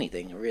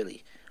anything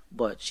really.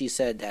 But she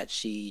said that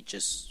she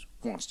just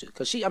wants to,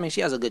 because she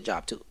has a good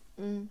job too.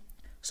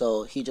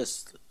 So he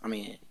just,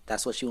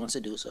 that's what she wants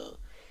to do. So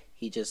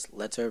he just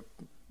lets her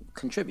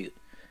contribute.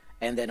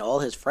 And then all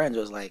his friends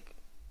was like,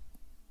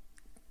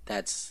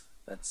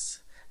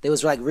 they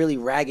was like really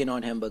ragging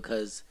on him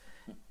because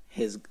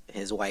his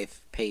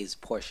wife pays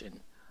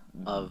portion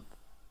of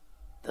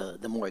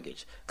the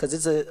mortgage. Because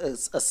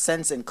it's a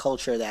sense in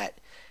culture that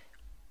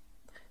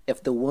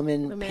if the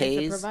woman The man's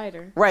pays, the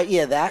provider. right?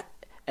 Yeah, that.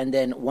 And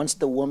then once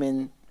the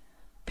woman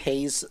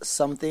pays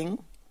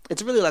something,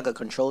 it's really like a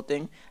control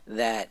thing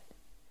that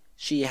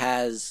she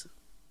has.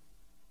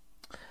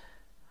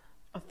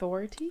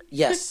 Authority?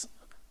 Yes.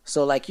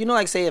 So like,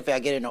 like say if I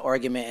get in an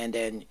argument and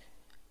then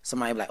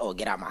somebody be like, oh,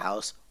 get out my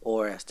house,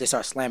 or they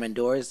start slamming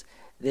doors,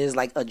 there's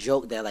like a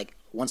joke that like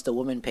once the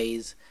woman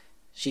pays,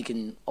 she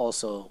can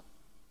also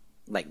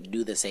like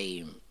do the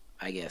same,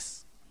 I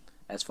guess,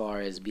 as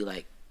far as be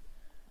like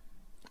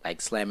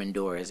slamming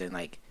doors and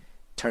like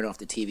turn off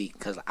the TV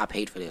because I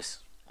paid for this.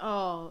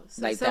 Oh,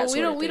 so, Like so that we sort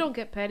of don't thing. don't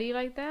get petty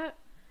like that.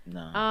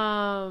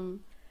 No.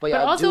 But But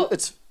y'all also-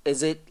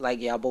 is it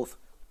like y'all both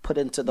put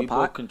into the We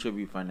pot? both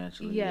contribute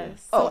financially.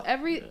 Yes. Oh.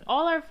 So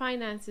all our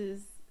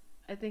finances,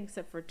 I think,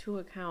 except for 2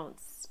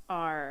 accounts,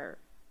 are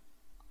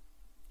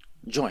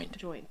Joined.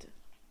 joint.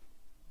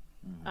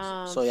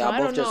 So So y'all I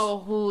both don't just know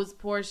whose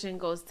portion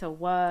goes to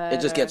what.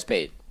 it just gets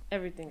paid.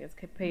 Everything gets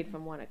paid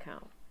from one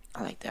account.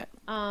 I like that.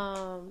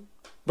 I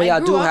But y'all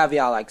grew do up- have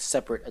y'all like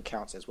separate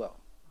accounts as well.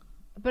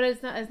 But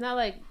it's not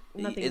like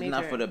nothing It's major.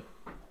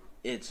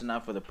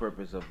 not for the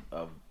purpose of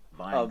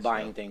buying. Of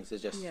buying stuff. things.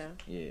 It's just Yeah.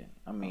 Yeah,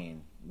 I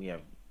mean we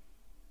have.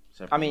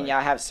 Separate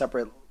y'all have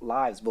separate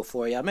lives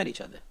before y'all met each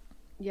other.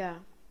 Yeah.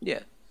 Yeah.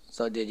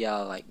 So did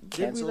y'all like Did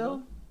we cancel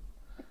though?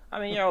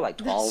 them? Y'all were like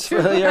 12. true.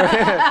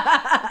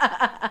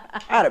 I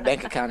had a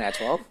bank account at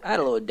 12. I had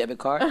a little debit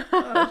card.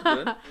 That's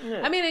good.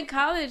 I mean, in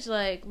college,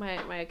 like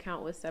my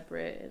account was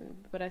separate,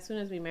 but as soon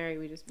as we married,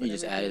 we just put You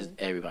just everything- added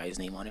everybody's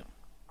name on it.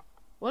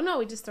 Well, no,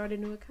 we just started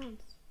new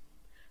accounts.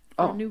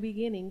 For Oh. new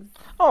beginnings.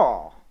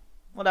 Oh,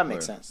 well, that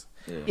makes Word. sense.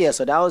 Yeah. Yeah,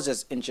 so that was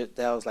just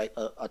that was like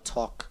a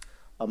talk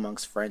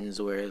amongst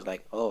friends where it's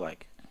like, oh,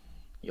 like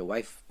your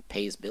wife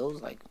pays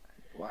bills, like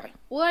why?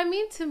 Well, I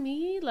mean, to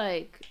me,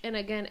 like, and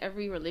again,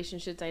 every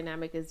relationship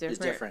dynamic is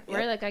different. different,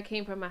 right? yeah. Like, I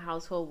came from a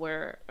household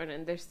where,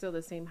 and there's still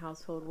the same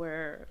household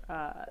where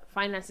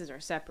finances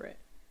are separate.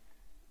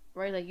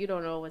 Right? Like, you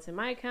don't know what's in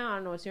my account, I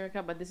don't know what's in your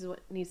account, but this is what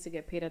needs to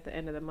get paid at the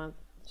end of the month.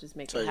 Just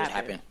make So it it happen. just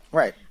happened,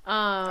 right?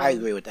 I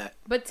agree with that.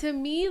 But to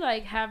me,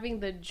 like,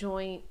 having the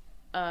joint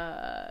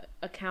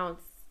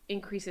accounts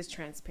increases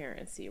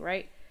transparency,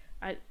 right?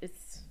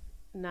 It's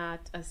not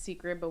a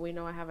secret, but we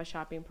know I have a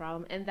shopping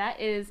problem, and that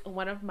is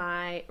one of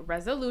my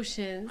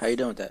resolutions. How you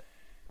doing with that?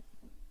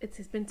 It's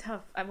been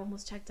tough. I've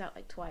almost checked out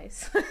like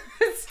twice.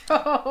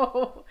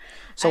 So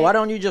why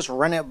don't you just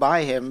run it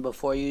by him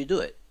before you do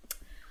it?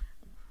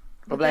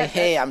 Or be like,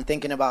 hey, I'm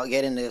thinking about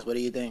getting this. What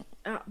do you think?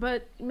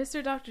 but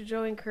Mr. Dr.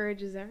 Joe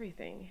encourages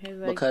everything. He's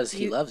like, Because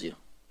he loves you.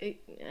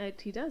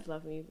 he does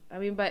love me. I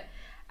mean, but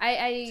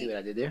I See what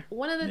I did there?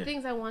 one of the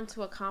things I want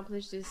to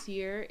accomplish this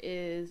year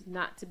is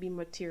not to be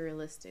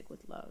materialistic with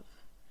love,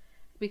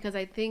 because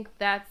I think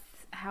that's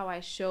how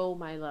I show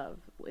my love.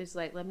 It's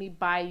like, let me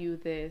buy you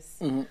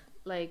this,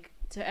 like,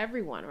 to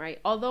everyone, right?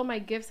 Although my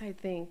gifts, I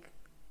think,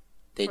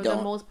 They for don't.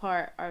 the most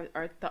part, are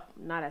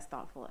not as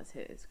thoughtful as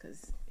his,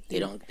 because They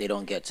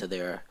don't get to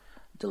their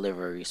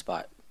delivery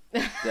spot.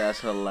 That's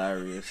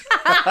hilarious.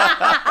 First of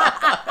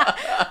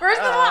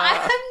all, I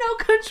have no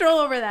control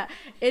over that.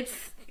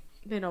 It's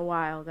been a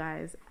while,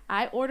 guys.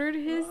 I ordered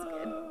his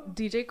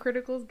DJ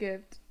Critical's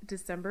gift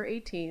December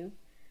 18th,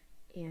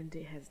 and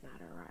it has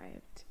not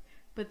arrived.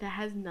 But that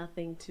has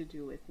nothing to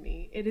do with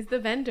me. It is the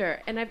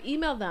vendor, and I've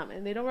emailed them,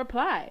 and they don't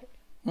reply.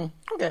 Okay.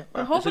 But It's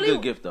a hopefully,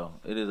 good gift, though.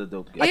 It is a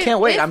dope gift. I can't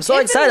wait. I'm so if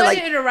and excited. when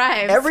Like it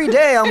arrives. every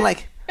day, I'm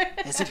like,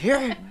 is it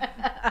here?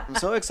 I'm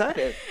so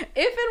excited.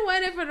 If and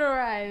when it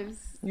arrives.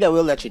 Yeah,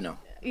 we'll let you know.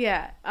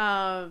 Yeah.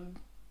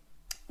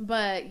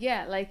 But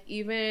yeah, like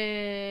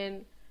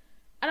even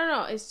I don't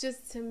know, it's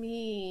just to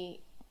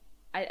me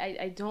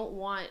I don't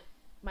want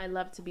my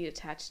love to be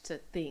attached to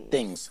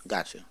things.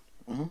 Got you.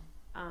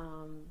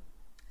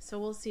 So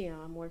we'll see.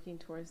 I'm working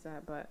towards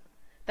that, but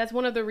that's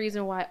one of the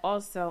reasons why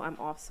also I'm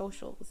off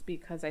socials,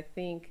 because I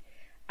think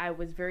I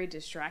was very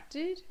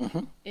distracted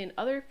in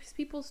other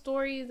people's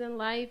stories and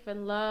life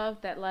and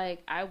love, that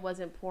like I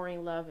wasn't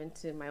pouring love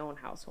into my own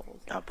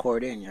household. I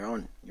poured in your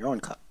own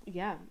cup.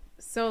 Yeah.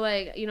 So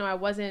like, you know, I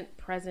wasn't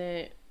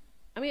present.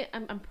 I mean,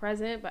 I'm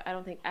present, but I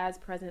don't think as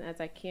present as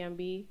I can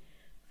be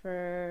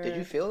for. Did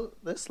you feel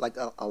this, like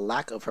a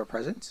lack of her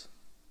presence?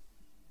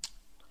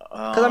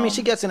 Because I mean,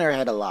 she gets in her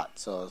head a lot,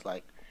 so it's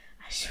like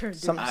I sure do.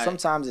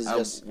 sometimes it's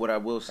just. What I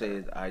will say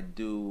is I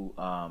do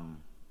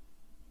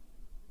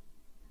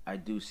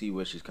see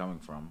where she's coming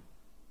from.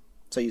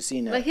 So you've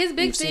seen that. Like his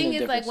big you've seen thing the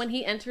is like difference. when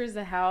he enters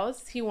the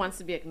house, he wants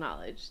to be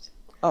acknowledged.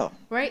 Oh,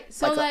 Right?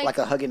 So like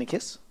a hug and a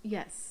kiss.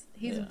 yes.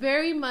 He's Yeah.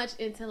 very much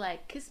into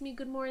like kiss me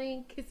good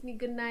morning, kiss me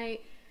good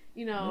night,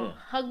 you know,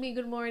 Yeah. hug me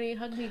good morning,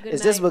 hug me good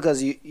Is night. this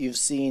because you've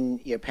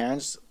seen your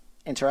parents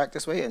interact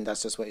this way, and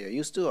that's just what you're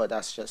used to, or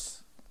that's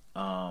just?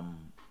 Because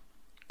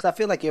I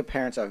feel like your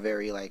parents are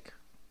very like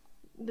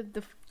the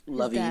his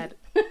lovey- dad.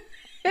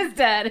 His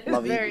dad is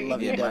lovey- very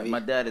lovey- Yeah, Debbie. my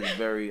dad is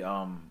very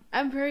I'm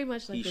very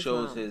much like he his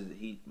shows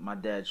mom. my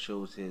dad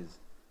shows his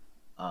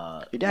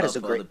your dad is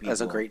love a for other great.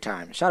 That's a people. great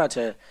time. Shout out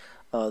to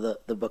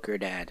the Booker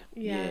dad.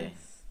 Yes.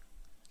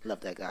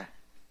 Love that guy.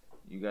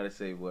 You gotta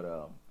say what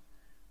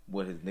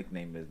his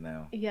nickname is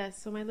now. Yes,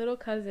 so my little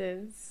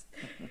cousins,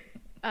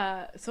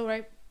 so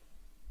right,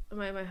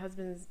 my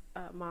husband's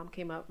mom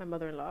came up, my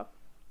mother-in-law,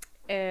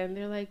 and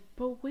they're like,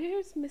 "But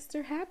where's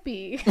Mr.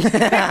 Happy?"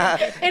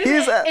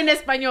 in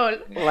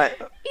español. Like,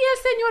 Y el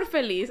señor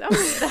feliz. I'm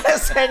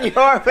like,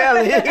 Señor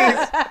Feliz.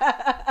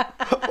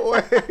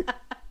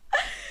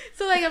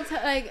 so like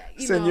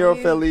you know,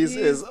 Señor Feliz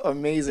is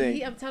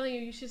amazing. I'm telling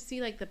you, you should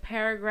see like the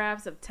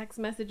paragraphs of text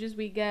messages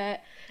we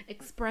get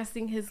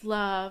expressing his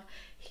love.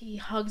 He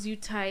hugs you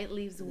tight,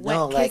 leaves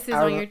wet kisses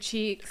on your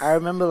cheeks. I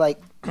remember like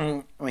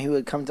when he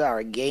would come to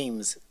our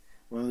games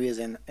when we was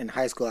in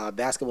high school, our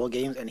basketball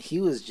games, and he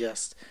was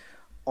just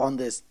on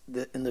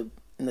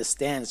in the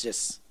stands,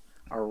 just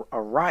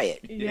a riot,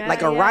 Yeah,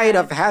 like a yeah. riot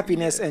of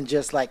happiness and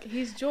just like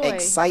He's joy.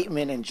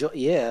 excitement and joy.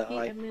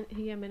 Yeah,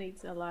 He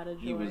emanates a lot of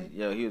joy.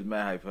 He was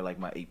mad hype for like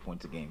my 8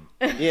 points a game.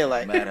 yeah,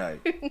 like Mad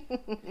hype.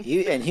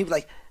 he was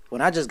like,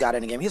 when I just got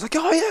in the game, he was like,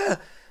 oh yeah,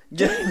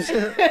 James,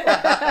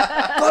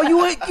 go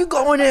you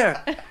go in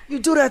there, you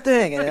do that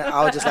thing, and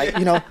I was just like,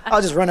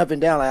 I'll just run up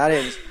and down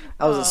like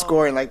I wasn't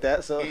scoring like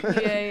that, so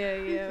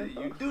yeah.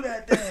 You do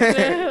that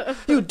thing.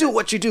 you do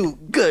what you do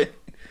good,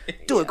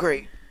 do it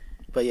great,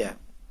 but yeah,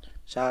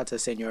 shout out to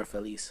Señor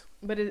Feliz.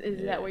 But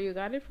is that where you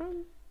got it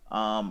from?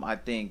 I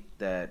think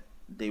that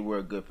they were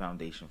a good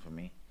foundation for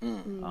me.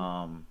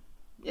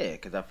 Yeah,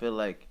 because I feel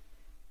like,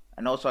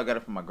 and also I got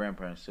it from my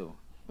grandparents too.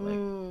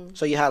 Like,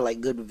 So you had like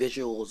good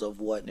visuals of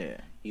what yeah,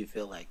 you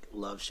feel like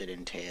love should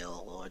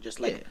entail, or just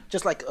like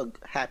a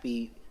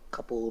happy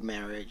couple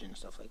marriage and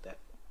stuff like that.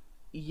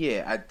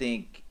 yeah. I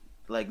think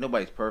like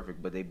nobody's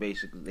perfect, but they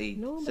basically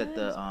set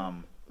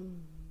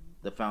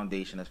the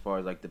foundation as far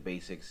as like the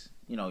basics.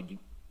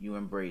 You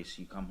embrace,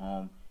 you come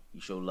home,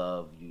 you show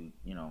love,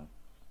 you know.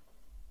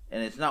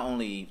 And it's not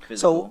only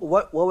So physical.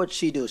 what would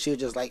she do? She would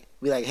just like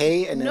be like,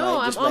 hey, and then No, like,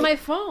 I'm just on like my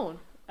phone.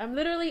 I'm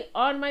literally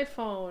on my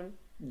phone,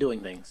 doing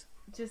things,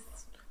 just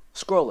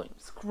scrolling.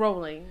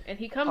 scrolling, and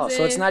he comes Oh, in.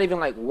 so it's not even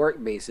like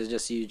work based. It's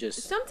just you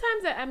just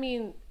Sometimes I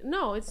mean,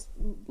 no, it's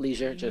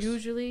leisure. Just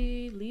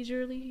usually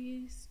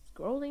leisurely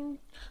scrolling.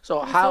 so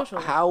on how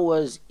social. how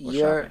was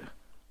your shopping.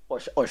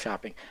 or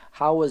shopping?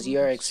 How was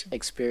your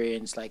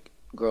experience like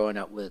growing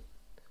up with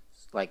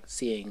like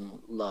seeing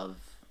love?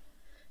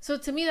 So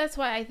to me, that's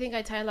why I think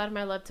I tie a lot of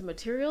my love to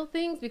material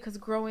things, because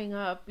growing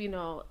up,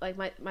 like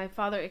my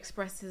father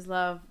expressed his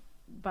love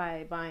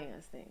by buying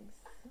us things.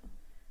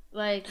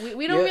 Like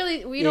we don't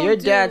Your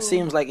dad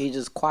seems like he's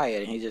just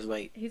quiet and he just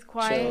like he's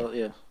quiet. chill,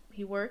 yeah.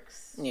 He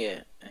works. Yeah.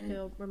 And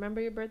He'll remember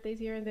your birthdays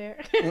here and there,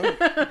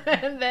 Mm-hmm.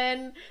 and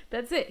then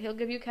that's it. He'll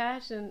give you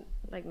cash and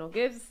like no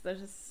gifts. That's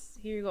just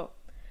here you go.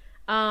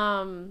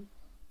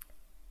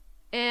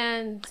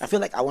 And I feel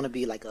like I want to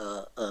be like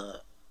a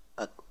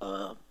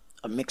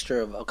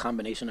mixture of a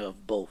combination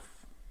of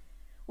both.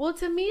 well,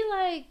 to me,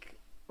 like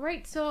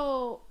right.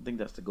 So I think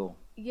that's the goal.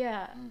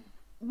 yeah,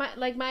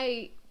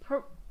 my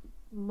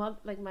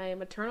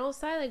maternal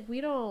side, like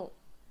we don't.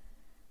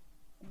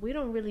 we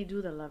don't really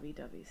do the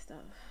lovey-dovey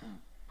stuff,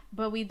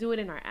 but we do it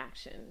in our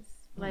actions.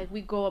 Like,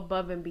 we go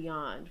above and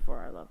beyond for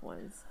our loved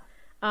ones.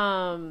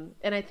 And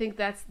I think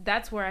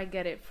that's where I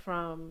get it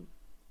from,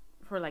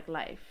 for like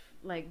life,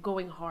 like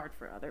going hard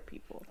for other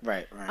people.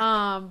 Right.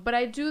 But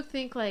I do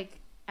think, like,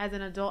 as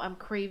an adult, I'm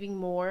craving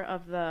more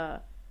of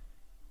the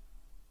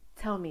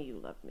tell me you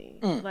love me.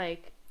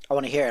 Like, I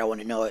want to hear it. I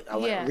want to know it. I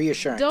want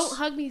reassurance. Don't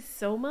hug me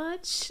so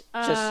much.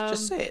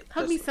 Just say it.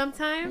 Hug me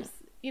sometimes.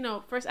 You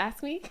know, first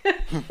ask me.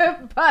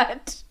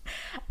 But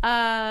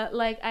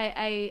like,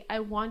 I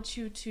want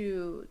you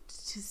to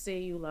say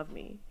you love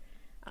me.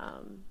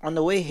 On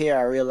the way here,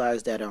 I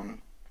realized that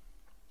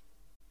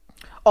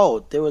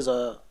there was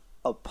a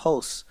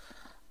post.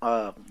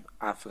 I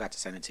forgot to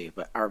send it to you,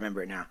 but I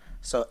remember it now.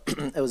 So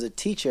it was a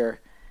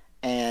teacher,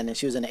 and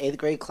she was in the 8th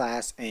grade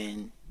class,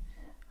 and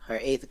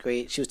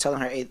she was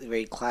telling her 8th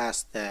grade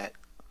class that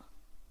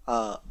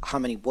how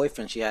many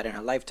boyfriends she had in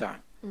her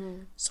lifetime.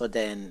 So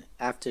then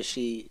after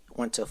she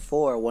went to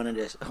 4, one of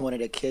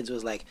the kids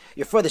was like,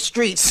 "You're for the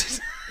streets."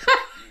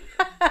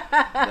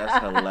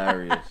 That's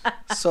hilarious.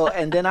 So,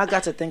 and then I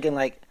got to thinking,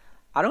 like,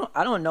 I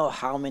don't know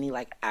how many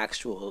like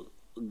actual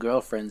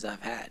girlfriends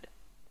I've had.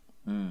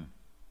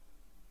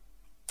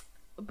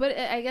 But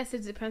I guess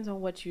it depends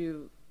on what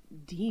you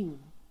deem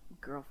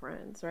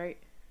girlfriends, right?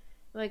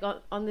 Like,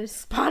 on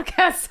this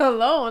podcast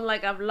alone,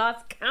 like, I've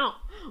lost count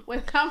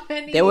with how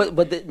many.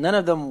 None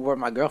of them were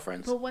my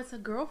girlfriends. But what's a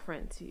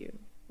girlfriend to you,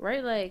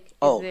 right? Like,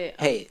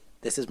 hey,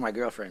 this is my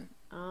girlfriend.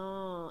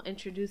 Oh,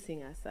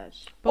 introducing as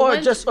such.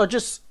 But or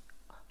just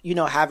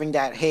having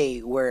that,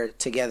 hey, we're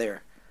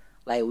together.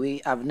 Like,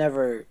 I've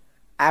never,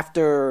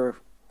 after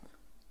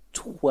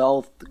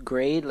 12th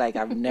grade, like,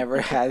 I've never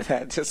had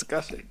that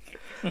discussion.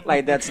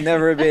 Like, that's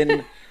never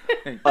been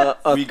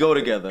we go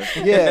together.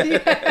 Yeah.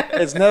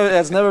 That's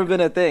never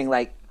been a thing.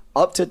 Like,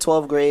 up to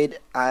 12th grade,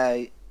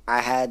 I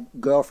had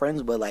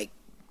girlfriends, but like,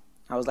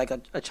 I was like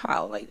a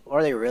child. Like,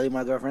 are they really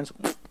my girlfriends?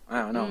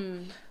 I don't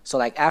know. So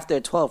like,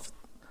 after 12th,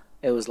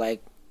 it was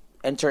like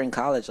entering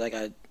college. Like,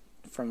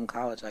 from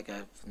college, like,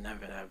 I've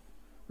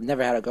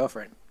never had a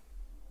girlfriend.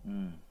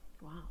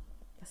 Wow,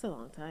 that's a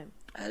long time.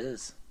 It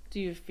is. Do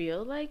you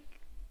feel like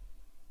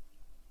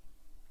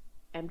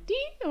empty,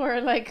 or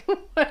like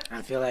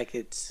I feel like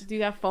it's. Do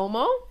you have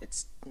FOMO?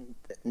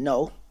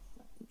 No,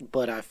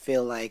 but I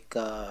feel like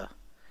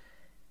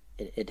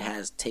it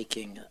has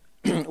taken.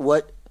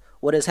 What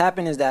has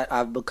happened is that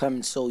I've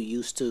become so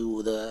used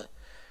to the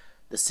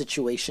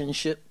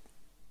situationship,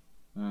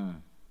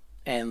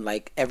 and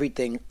like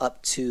everything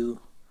up to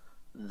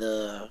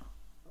the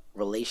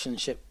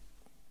relationship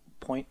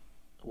point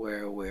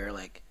where we're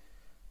like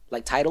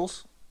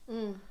titles.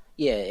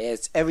 Yeah,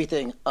 it's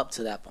everything up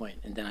to that point,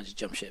 and then I just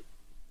jump ship.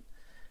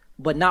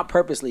 But not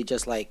purposely,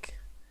 just like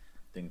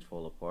things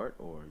fall apart,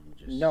 or you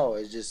just no.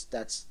 It's just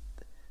that's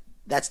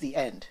the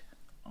end,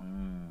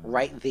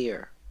 right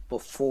there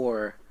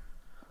before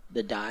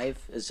the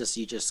dive. It's just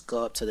you just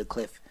go up to the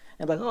cliff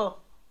and be like, oh,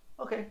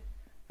 okay,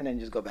 and then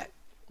just go back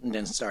and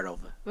then start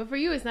over. But for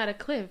you, it's not a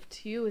cliff.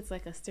 To you, it's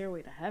like a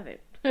stairway to heaven.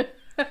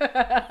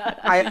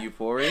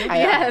 Euphoria.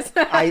 Yes.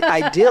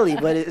 Ideally,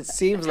 but it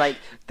seems like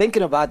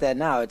thinking about that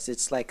now,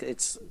 it's like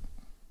it's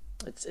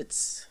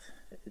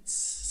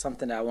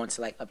something that I want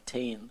to like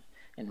obtain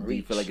and reach. Do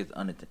you feel like it's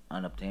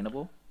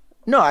unobtainable?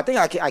 No, I think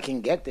I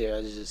can get there.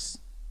 It's just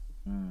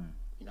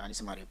I need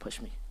somebody to push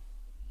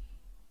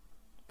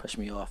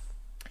me off.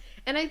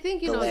 And I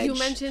think you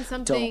mentioned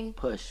something. Don't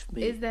push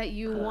me. Is that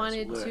you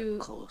wanted we're to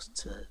close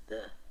to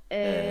the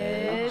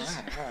edge?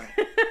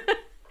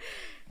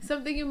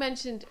 Something you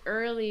mentioned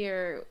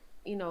earlier.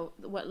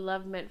 What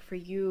love meant for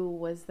you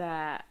was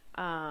that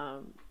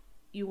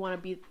you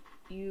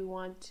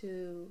want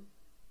to.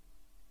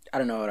 I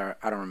don't know.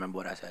 I don't remember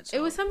what I said. So. It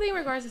was something in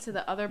regards to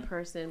the other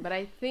person, but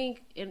I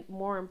think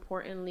more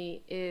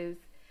importantly is,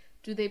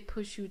 do they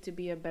push you to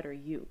be a better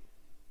you?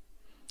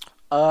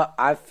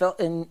 I felt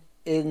in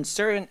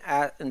certain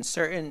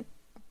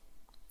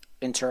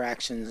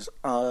interactions.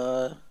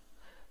 Yeah,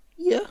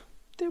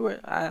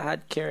 I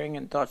had caring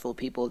and thoughtful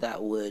people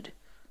that would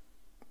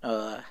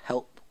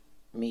help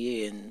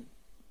me in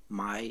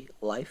my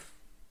life,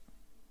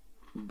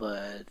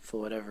 but for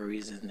whatever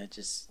reason, it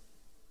just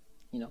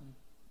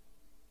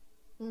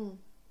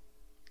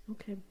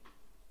Okay.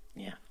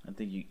 Yeah. I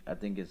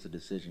think it's a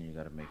decision you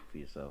got to make for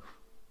yourself.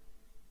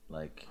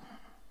 Like,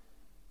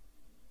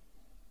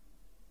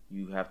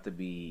 you have to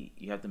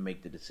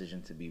make the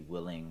decision to be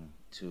willing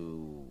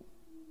to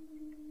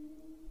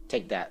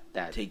take that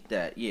leap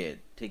that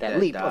leap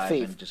dive of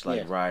faith and just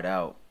like ride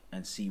out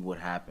and see what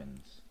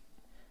happens.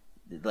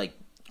 Like,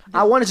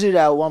 I wanted to do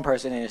that with one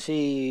person and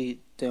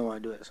she didn't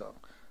want to do it, so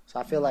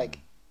I feel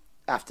like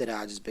after that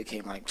I just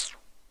became like,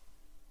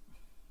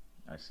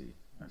 I see.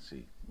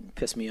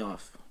 Pissed me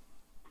off.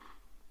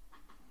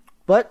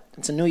 But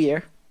it's a new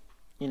year,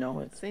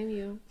 Same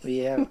you.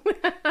 Yeah,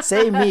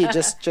 same me.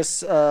 Just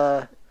tweaked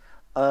a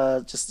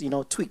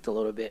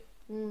little bit.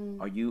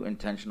 Are you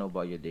intentional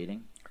about your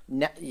dating?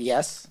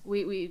 Yes.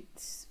 We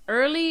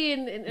early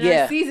in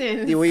Yeah. our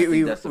season. Yeah,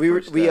 we that's the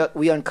first step.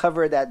 we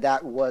uncovered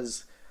that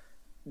was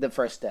the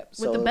first step. With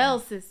So the Bell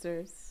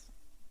sisters.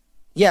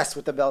 yes,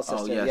 with the Bell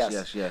sisters. Oh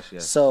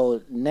yes.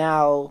 So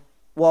now,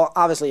 well,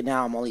 obviously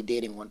now I'm only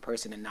dating one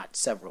person and not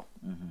several,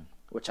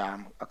 which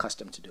I'm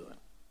accustomed to doing.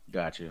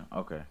 Got you.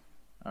 Okay.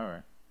 All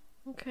right.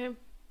 Okay.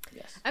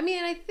 Yes. I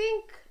mean, I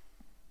think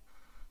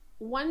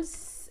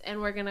once, and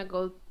we're gonna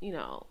go,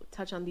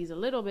 touch on these a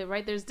little bit,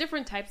 right? There's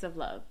different types of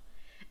love.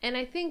 And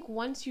I think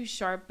once you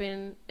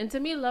sharpen, and to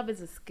me, love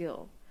is a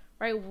skill,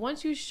 right?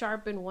 Once you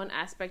sharpen one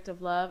aspect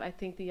of love, I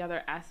think the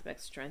other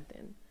aspects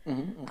strengthen.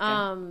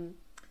 Okay.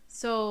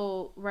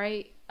 So,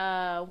 right,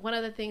 one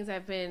of the things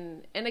I've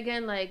been, and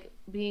again, like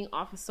being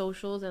off of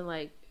socials and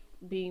like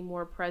being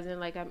more present,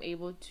 like I'm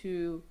able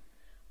to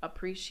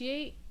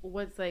appreciate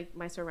what's like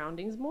my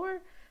surroundings more.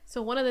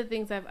 So one of the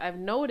things I've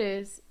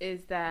noticed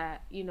is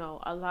that,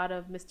 a lot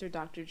of Mr.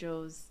 Dr.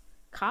 Joe's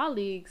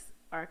colleagues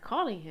are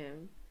calling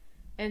him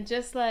and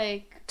just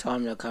like, Tell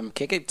him to come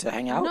kick it, to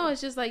hang out. no,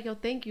 it's just like, yo,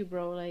 thank you,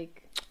 bro.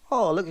 Like,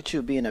 Oh, look at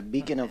you being a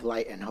beacon of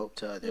light and hope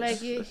to others. like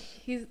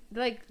he's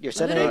like, You're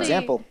setting an literally,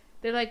 example.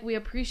 They're like, we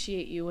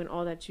appreciate you and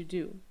all that you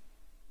do.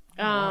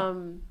 I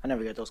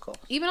never get those calls.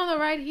 Even on the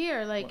ride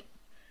here, like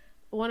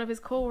one of his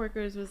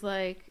coworkers was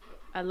like,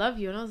 I love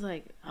you. And I was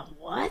like,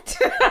 what?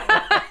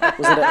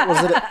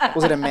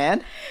 Was it a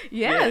man?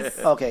 Yes.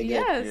 Okay, good.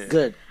 Yes.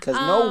 Good. Because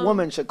no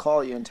woman should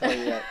call you and tell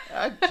you that.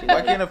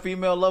 Why can't a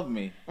female love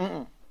me?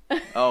 Oh,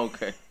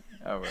 okay.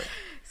 All right.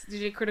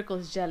 DJ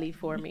Critical's jelly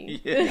for me.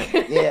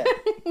 Yeah. Yeah.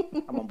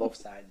 I'm on both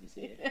sides, you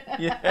see it.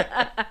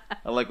 Yeah.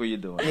 I like what you're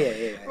doing.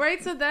 Yeah.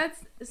 Right,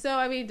 so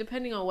I mean,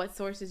 depending on what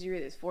sources you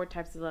read, there's 4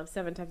 types of love,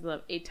 7 types of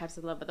love, 8 types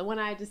of love. But the one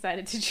I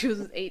decided to choose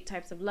was 8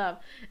 types of love,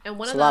 and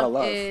one It's of a lot them of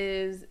love.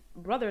 is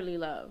brotherly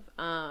love,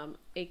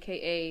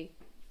 aka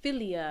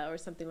philia or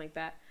something like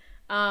that.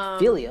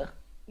 Philia?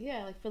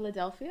 Yeah, like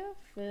Philadelphia.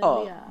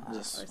 Oh, Philia, or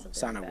just something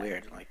sounded like that.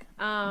 weird. Like,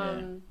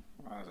 Um.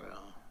 I was like,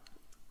 oh,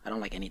 I don't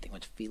like anything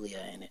with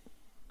philia in it.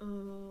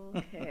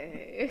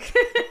 Okay.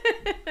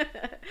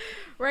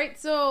 Right.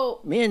 So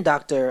Me and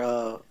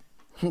Dr.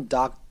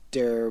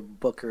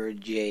 Booker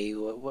J.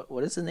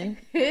 What is his name?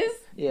 his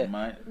Yeah.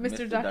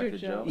 Mr. Dr.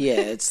 Joe. Yeah,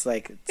 it's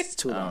like it's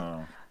too I don't long.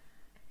 know.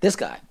 This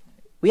guy,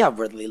 we have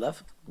brotherly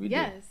love. We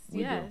yes. do.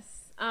 We Yes.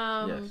 do.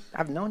 Yes.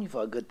 I've known you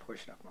for a good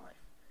portion of my life.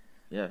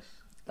 Yes.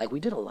 Like we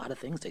did a lot of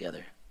things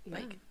together.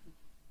 Like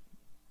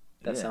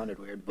that Yeah. sounded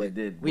weird, We but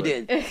did, We but-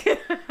 did.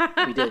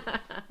 We did.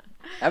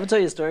 I ever tell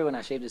you a story when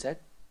I shaved his head?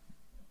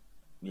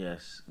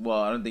 Yes. Well,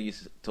 I don't think you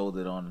told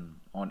it on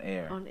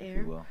air. On if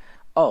air? you will.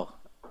 Oh,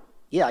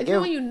 yeah. I Is gave that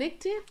him. when you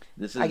nicked it?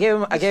 This is. I gave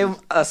him. I gave him.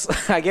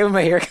 I gave him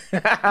a haircut.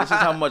 This is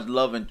how much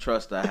love and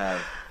trust I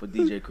have for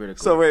DJ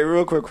Critical. So wait,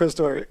 real quick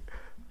story.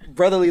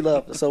 Brotherly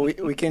love. So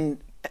we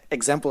can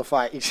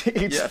exemplify each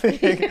Yeah.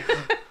 thing.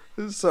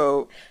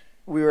 So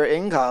we were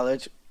in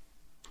college.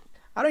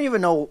 I don't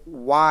even know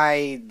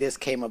why this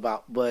came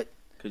about, but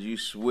Because you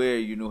swear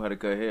you knew how to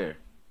cut hair.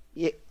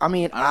 yeah, I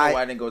mean, I don't know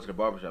why I didn't go to the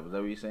barbershop. Is that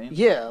what you're saying?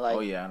 yeah, like Oh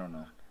yeah, I don't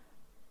know.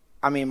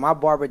 I mean, my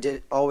barber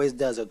always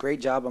does a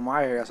great job on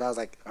my hair, so I was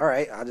like, all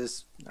right,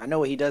 I know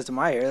what he does to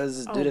my hair. Let's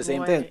just do the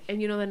same thing.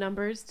 And you know the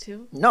numbers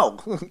too? No,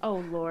 Oh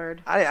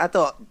Lord. I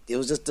thought it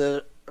was just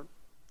a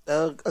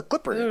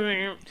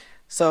clipper.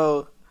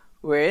 So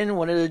we're in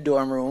one of the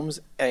dorm rooms,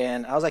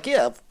 and I was like,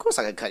 yeah, of course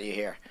I can cut your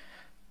hair.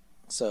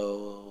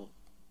 So,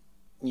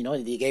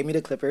 he gave me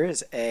the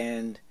clippers,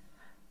 and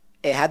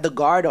it had the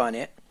guard on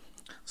it.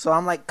 So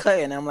I'm like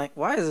cutting. I'm like,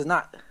 why is it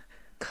not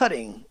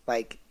cutting?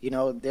 Like,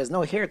 there's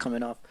no hair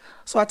coming off.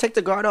 So I take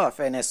the guard off,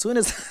 and as soon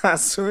as I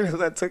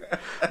took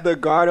the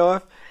guard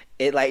off,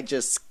 it like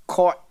just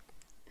caught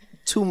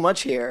too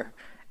much hair,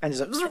 and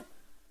just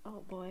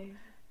Oh boy.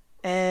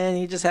 and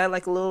he just had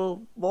like a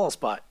little bald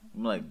spot.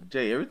 I'm like,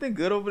 Jay, everything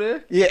good over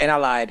there? Yeah, and I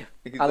lied.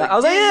 He's I like,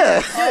 was like,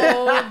 yeah.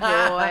 Oh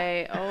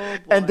boy. Oh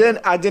boy. And then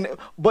I didn't.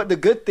 But the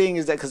good thing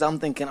is that because I'm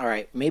thinking, all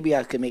right, maybe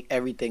I could make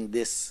everything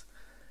this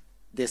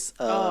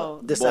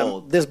Bald.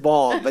 this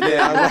bald. But then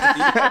I was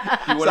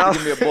like, You wanted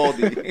to give me a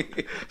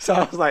baldy. so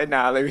I was like,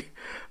 nah, let me.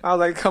 I was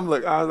like, come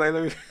look. I was like,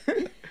 let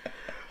me.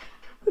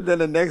 Then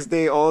the next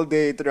day, all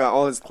day throughout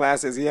all his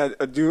classes, he had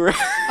a do-rag.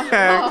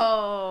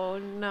 Oh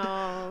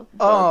no.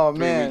 Oh 3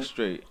 man, weeks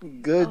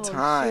straight. good Oh,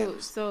 times.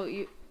 shoot. So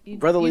you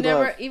Brotherly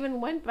never love.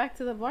 even went back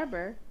to the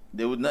barber.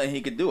 There was nothing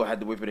he could do. I had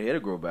to wait for the hair to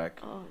grow back.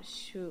 Oh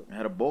shoot. I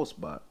had a bald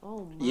spot.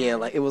 Oh my. Yeah,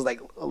 like it was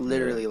like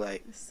literally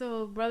like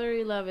So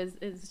brotherly love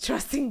is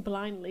trusting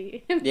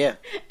blindly. yeah,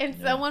 in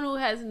someone who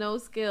has no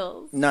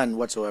skills. none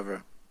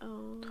whatsoever.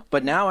 Oh.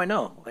 But now I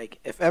know, like,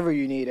 if ever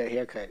you need a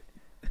haircut,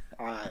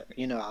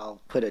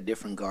 I'll put a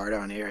different guard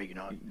on there.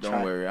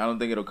 Don't worry. I don't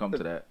think it'll come to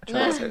that.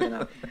 Try something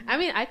out. I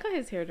mean, I cut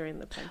his hair during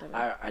the pandemic.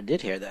 I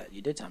did hear that.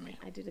 You did tell me.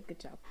 I did a good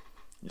job.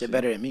 You Did see?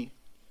 better than me.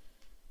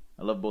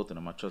 I love both of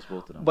them. I trust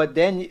both of them. But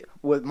then,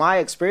 with my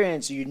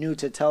experience, you knew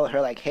to tell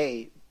her, like,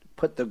 hey,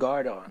 put the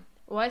guard on.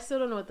 Well, I still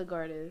don't know what the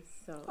guard is.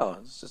 So. Oh,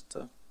 it's just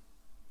a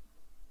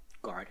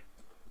guard.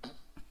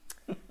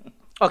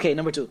 Okay,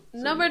 number 2.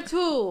 Number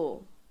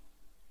 2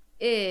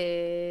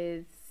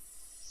 is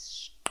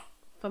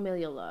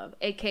familial love,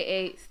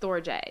 aka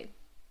storge.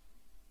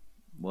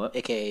 What?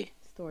 AKA.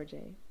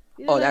 Storge.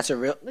 Oh, that's a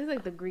real. It's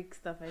like the Greek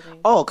stuff, I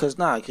think. Oh,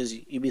 because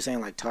you be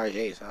saying like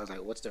Tarjay, so I was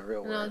like, what's the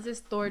real No, word? it's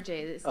just storge.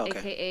 It's Okay.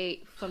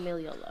 aka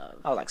familial love.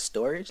 Oh, like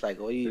storage? Like,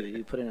 what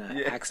you putting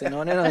an accent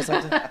on it or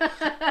something?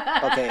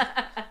 Okay.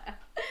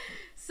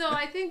 So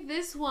I think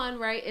this one,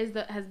 right,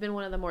 has been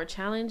one of the more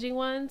challenging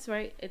ones,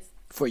 right? It's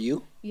For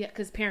you?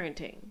 because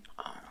parenting.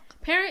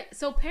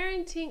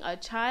 Parenting a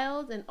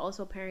child and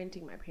also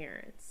parenting my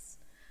parents,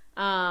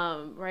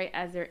 right,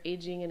 as they're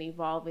aging and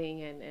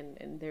evolving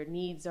and their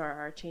needs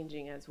are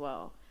changing as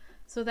well.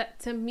 So that,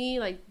 to me,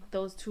 like,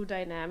 those two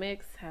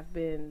dynamics have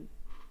been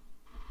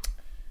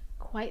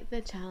quite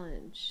the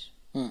challenge.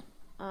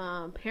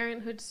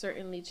 Parenthood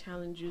certainly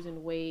challenges you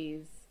in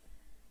ways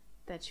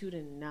that you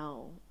didn't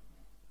know.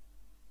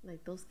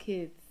 Like, those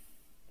kids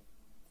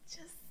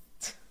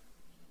just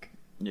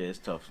Yeah, it's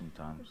tough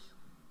sometimes.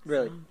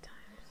 Really? sometimes.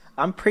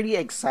 I'm pretty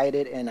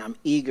excited and I'm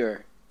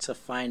eager to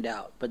find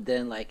out. But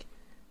then, like,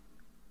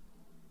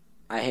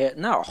 I hear,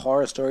 not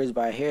horror stories,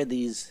 but I hear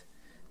these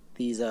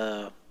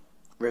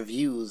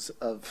reviews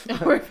of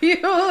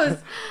Reviews.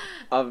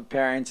 of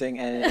parenting,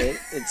 and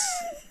it's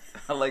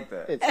I like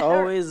that. it's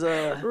always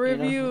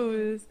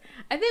Reviews.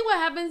 I think what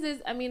happens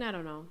is, I mean, I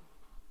don't know.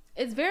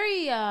 It's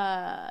very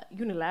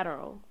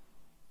unilateral.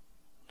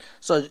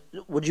 So,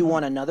 would you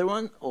want another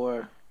one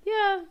or?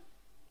 Yeah.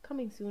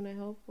 Coming soon, I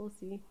hope. We'll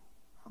see.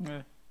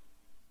 Yeah.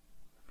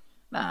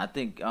 Nah, I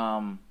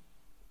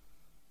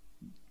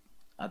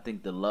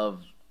think the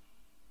love,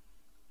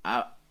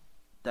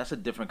 that's a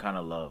different kind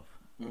of love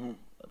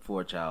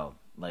for a child.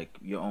 Like,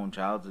 your own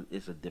child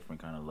is a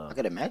different kind of love. I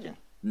could imagine.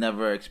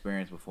 Never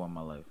experienced before in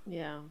my life.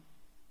 Yeah.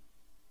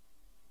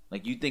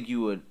 Like, you think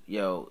you would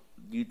go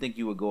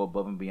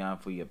above and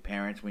beyond for your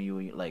parents when you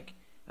were like,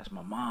 that's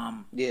my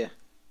mom, Yeah.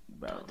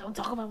 bro. Don't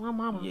talk about my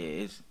mama.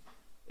 Yeah,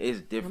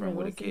 it's different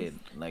with a kid.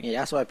 Like, Yeah,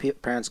 that's why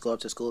parents go up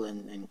to school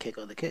and kick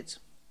other kids,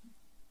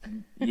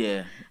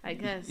 yeah, I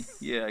guess.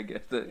 yeah, I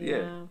guess that. Yeah,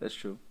 Yeah. that's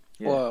true.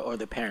 Yeah. or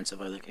the parents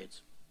of other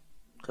kids.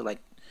 Cause like,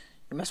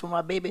 you mess with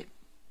my baby.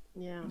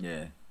 Yeah.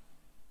 Yeah.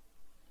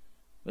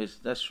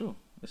 That's true.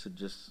 I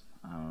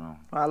don't know.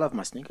 Well, I love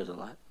my sneakers a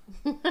lot.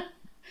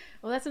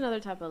 Well, that's another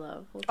type of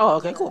love. We'll Oh, talk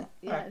okay, about cool.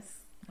 that. Yes.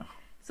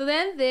 So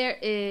then there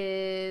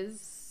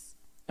is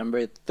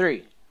Number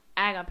 3,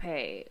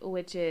 agape,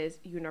 which is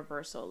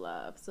universal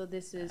love. So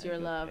this is your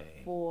love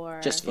Agape. for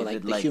just for Is like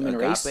it the human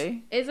race.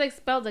 agape? It's like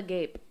spelled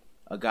agape.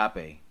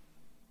 Agape.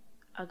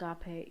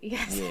 Agape.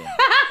 Yes.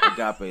 Yeah.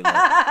 Agape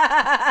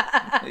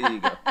love. There you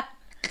go.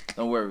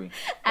 Don't worry.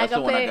 That's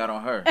the one I Agape. got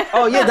on her.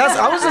 Oh yeah,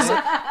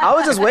 I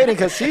was just waiting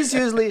because she's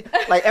usually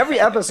like every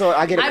episode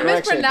I get a I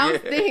correction.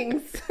 mispronounce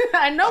things.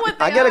 I know what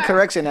they I get a are.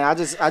 correction and I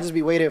just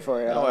be waiting for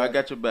it. Oh, I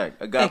got your back.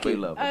 Thank Agape you.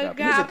 love.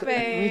 Agape.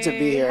 You need to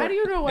be here How do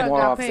you know what more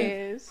agape often.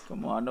 is?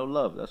 Come on, I know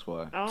love. That's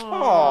why.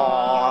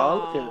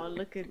 Oh,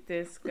 look at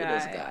this guy. Look at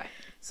this guy.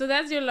 So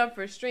that's your love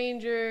for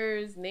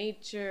strangers,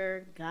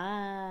 nature,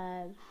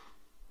 God.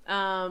 So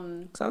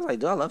I was like,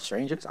 do I love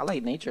strangers? I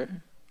like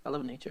nature. I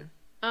love nature.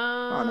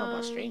 I don't know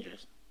about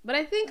strangers. But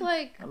I think,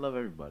 like, I love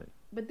everybody.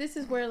 but this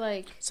is where,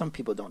 like, Some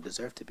people don't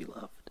deserve to be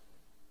loved.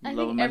 I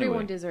Love think 'em everyone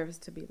anyway. deserves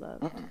to be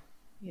loved.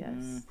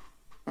 Yes.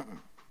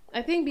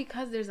 I think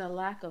because there's a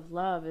lack of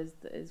love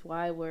is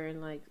why we're in,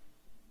 like,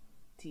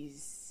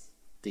 These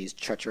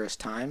treacherous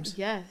times.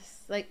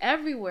 yes, like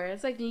everywhere.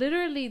 It's like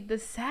literally the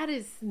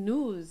saddest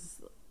news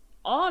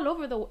all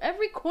over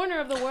every corner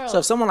of the world. So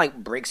if someone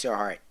like breaks your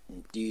heart,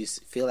 do you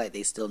feel like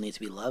they still need to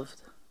be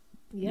loved?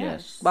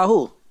 yes. By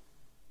who?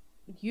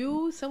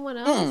 You, someone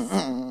else.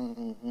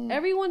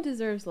 Everyone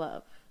deserves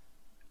love.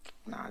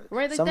 Nah,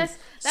 Right? Like some, that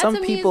some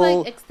to people, me is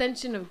like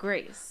extension of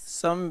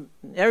grace.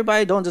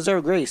 everybody don't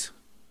deserve grace.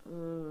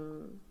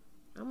 I'm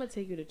gonna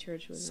take you to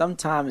church with me.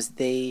 Sometimes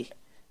it's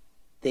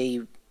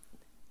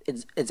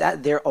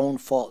at their own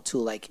fault too.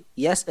 Like,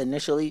 yes,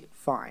 initially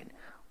fine,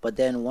 but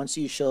then once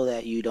you show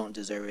that you don't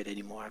deserve it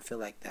anymore, I feel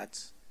like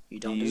you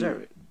don't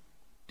deserve it.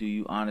 Do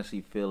you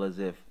honestly feel as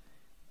if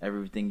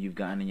everything you've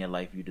gotten in your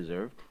life you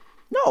deserved?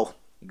 No.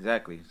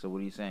 Exactly. So what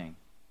are you saying?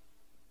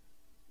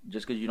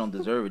 Just because you don't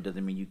deserve it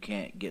doesn't mean you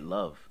can't get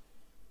love.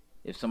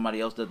 If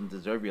somebody else doesn't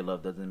deserve your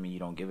love, doesn't mean you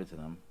don't give it to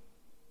them.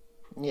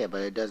 Yeah,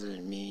 but it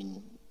doesn't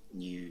mean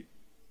you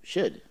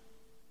should.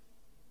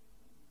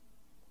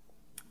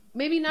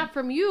 Maybe not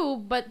from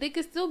you, but they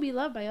could still be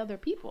loved by other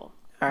people.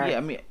 All right. Yeah,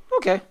 I mean,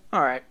 Okay.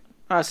 All right.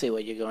 I see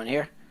what you're going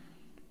here.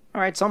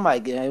 All right. Somebody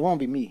get it. It won't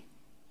be me.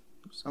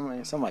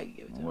 Somebody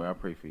give it to me. well, I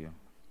pray for you.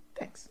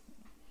 Thanks.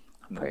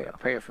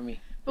 Pray for me.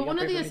 But You one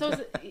of gonna the pray for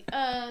me,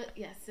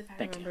 yes, if I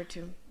Thank you. remember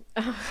to.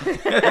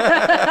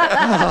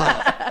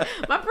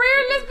 My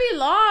prayer list be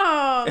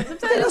long.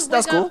 Sometimes I that's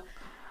wake cool. up-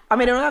 I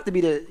mean, it don't have to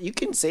be you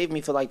can save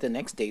me for like the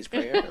next day's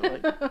prayer.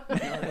 Like,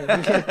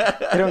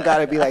 it don't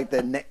gotta be like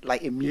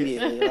like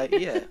immediately. Like,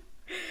 yeah.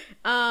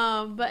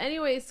 But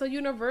anyway, so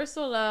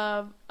universal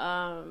love,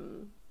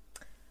 can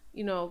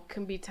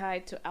be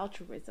tied to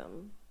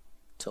altruism.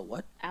 To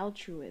what?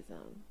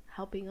 Altruism,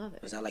 helping others.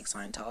 Is that like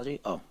Scientology?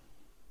 Oh,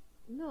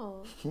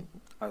 No,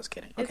 I was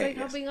kidding. it's Okay, like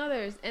helping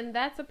others, and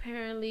that's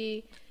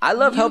apparently. I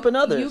love helping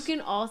others. You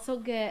can also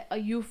get a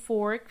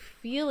euphoric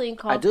feeling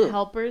called do.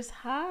 helper's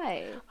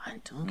high.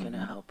 I do get a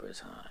helper's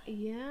high.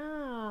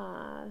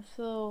 Yeah,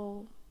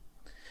 so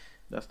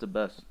That's the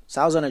best.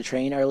 So I was on a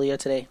train earlier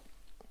today,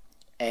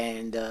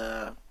 and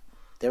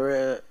there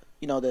were,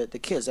 the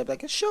kids. They're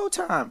like, it's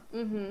showtime.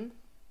 mm-hmm.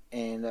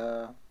 And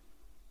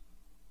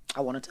I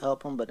wanted to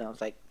help them, but I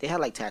was like, they had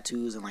like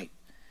tattoos and like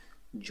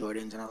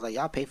Jordans, and I was like,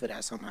 y'all pay for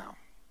that somehow.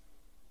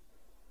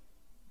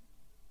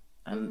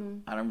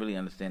 And I don't really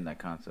understand that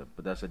concept,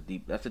 but that's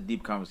a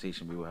deep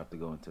conversation we will have to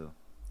go into.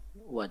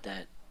 What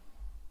that?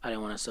 I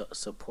didn't want to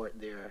support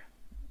their.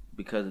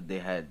 Because they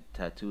had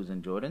tattoos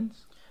and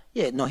Jordans.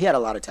 Yeah, no, he had a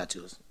lot of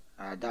tattoos.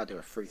 I doubt they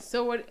were free.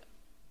 So what?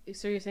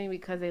 So you're saying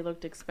because they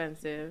looked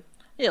expensive?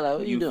 Yeah, like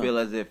what You doing? feel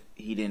as if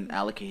he didn't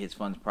allocate his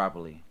funds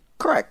properly.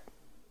 Correct.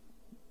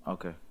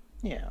 Okay,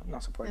 Yeah, I'm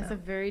not supporting That's a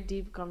that. very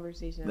deep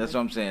conversation. that's what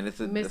I'm saying.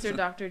 Mr.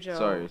 Dr.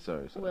 Joe.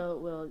 Sorry.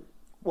 Will.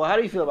 Well, how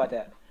do you feel about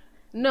that?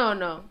 No,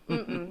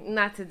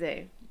 not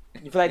today.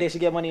 You feel like they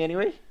should get money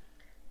anyway?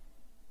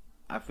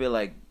 I feel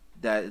like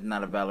that is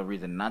not a valid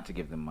reason not to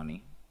give them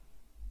money.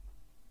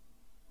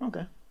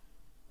 Okay.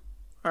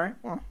 All right.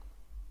 Well,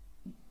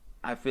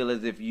 I feel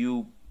as if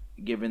you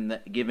giving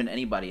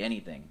anybody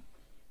anything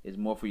is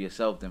more for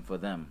yourself than for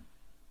them.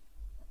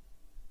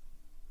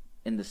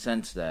 In the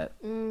sense that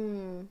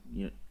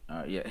yeah.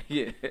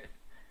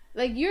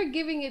 Like you're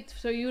giving it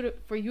for you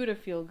to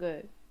feel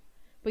good,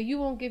 but you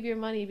won't give your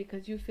money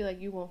because you feel like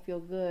you won't feel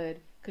good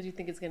because you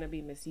think it's gonna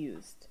be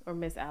misused or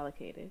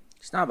misallocated.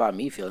 it's not about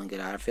me feeling good.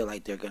 I feel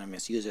like they're gonna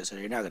misuse it, so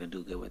they're not gonna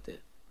do good with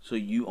it. So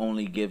you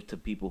only give to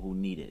people who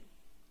need it.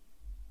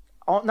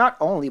 Not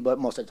only, but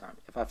most of the time.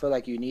 If I feel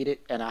like you need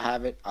it and I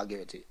have it, I'll give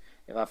it to you.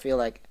 If I feel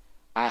like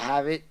I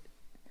have it,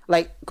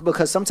 like,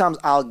 because sometimes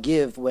I'll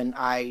give when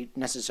I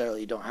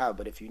necessarily don't have,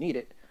 but if you need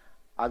it,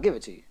 I'll give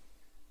it to you.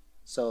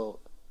 So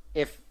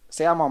if,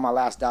 say I'm on my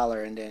last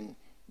dollar and then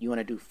you want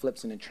to do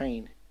flips in the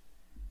train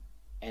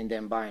and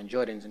then buying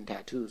Jordans and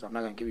tattoos, I'm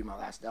not going to give you my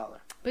last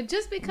dollar. But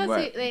just because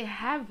Right. they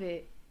have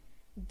it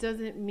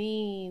doesn't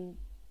mean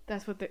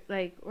that's what they're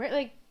like, right?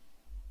 Like,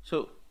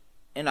 So,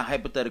 in a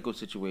hypothetical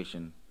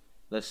situation,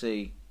 let's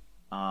say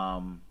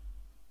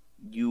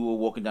you were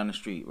walking down the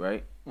street,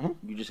 right?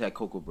 Mm-hmm. You just had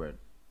cocoa bread,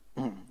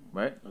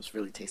 right? It's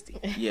really tasty.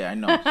 Yeah, I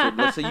know. So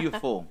let's say you're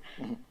full,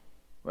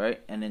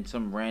 right? And then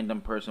some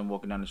random person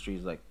walking down the street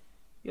is like,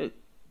 "Yeah,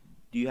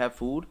 do you have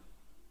food?"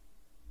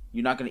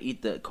 You're not gonna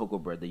eat the cocoa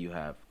bread that you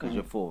have because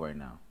you're full right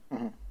now.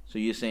 So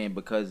you're saying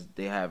because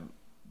they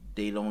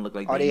don't look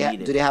like Or they need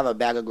do it they have a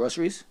bag of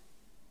groceries?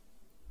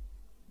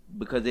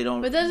 because they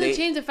don't. but doesn't they,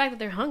 change the fact that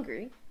they're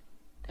hungry.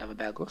 They have a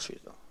bag of groceries,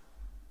 though.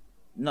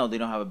 No, they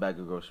don't have a bag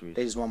of groceries.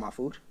 They just want my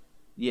food?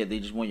 Yeah, they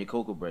just want your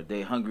cocoa bread.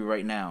 They're hungry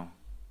right now.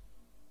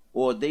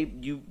 Or they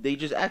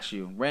just ask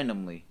you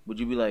randomly. Would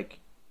you be like,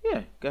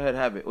 yeah, go ahead,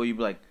 have it? Or you'd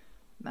be like,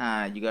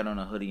 nah, you got on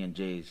a hoodie and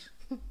J's.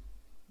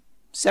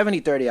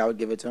 70-30, I would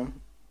give it to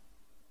him.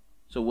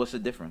 So what's the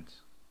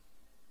difference?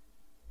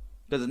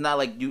 Because it's not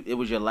like it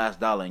was your last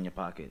dollar in your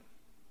pocket.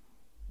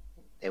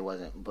 It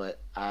wasn't, but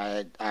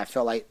I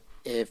felt like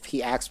if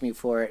he asked me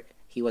for it,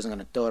 he wasn't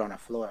going to throw it on the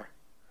floor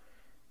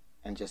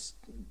and just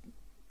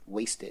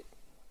waste it.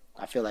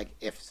 I feel like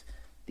if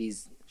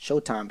these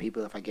Showtime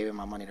people, if I gave him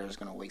my money, they're just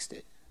going to waste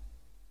it.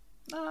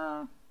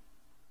 I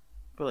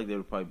feel like they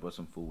would probably bought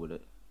some food with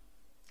it.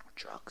 Or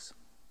drugs.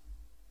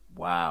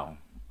 Wow.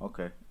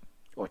 Okay.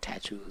 Or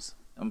tattoos.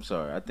 I'm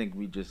sorry. I think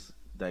we just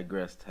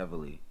digressed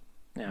heavily.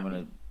 Yeah, I'm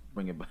going to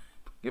bring it back.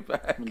 Get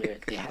back.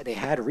 They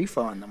had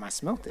reefer on them. I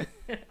smelt it.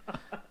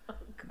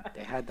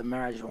 They had the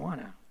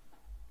marijuana.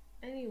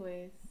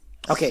 Anyways.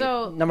 Okay,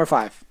 So number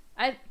 5.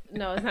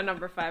 no, it's not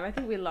number 5. I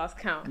think we lost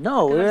count.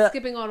 No, 'Cause we're I'm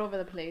skipping all over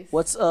the place.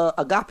 What's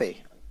agape?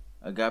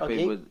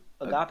 Agape was...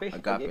 Agape?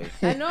 Agape.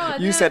 I know.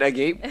 You said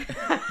agape?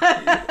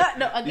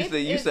 no. Agape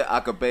You is said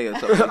agape or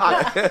something.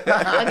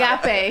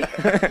 agape.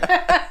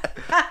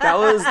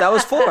 That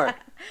was 4.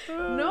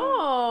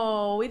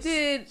 No, we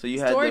did. So you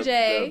had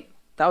Storge.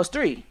 That was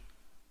 3.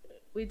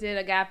 We did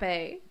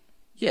agape.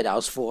 Yeah, that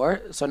was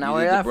 4. So now You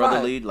we're did the at 5.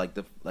 brotherly, like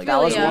That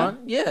Philia. was 1.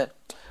 Yeah.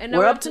 And now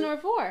we're up to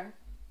number 4.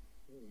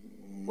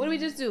 What did we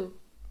just do?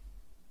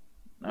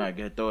 All right,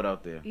 go ahead, throw it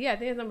out there. Yeah, I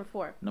think it's number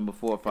 4. Number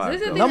 4 or 5.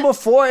 This is go. the- Number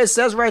 4, it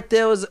says right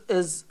there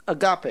is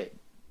agape.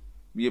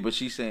 Yeah, but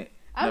she's saying.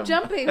 I'm Never-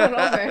 jumping all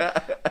over.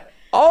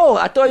 Oh,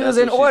 I thought it was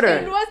That's in what she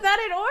order. It was not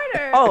in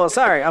order. Oh,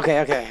 sorry.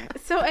 Okay.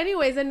 So,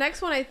 anyways, the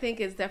next one I think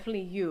is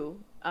definitely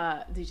you,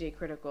 DJ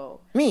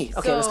Critical. Me.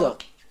 Okay, let's go.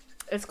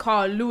 It's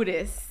called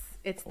Ludus.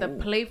 It's the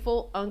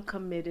playful,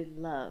 uncommitted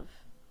love.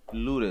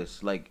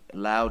 Ludus, like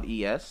loud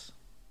ES.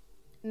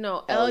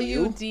 No,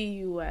 L-U?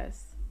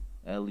 Ludus.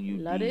 LUD.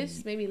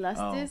 Ludus, maybe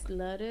Lustus, Oh.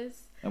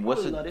 Ludus. And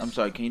what's it? Ludus. I'm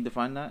sorry, can you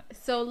define that?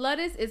 So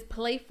Ludus is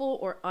playful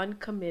or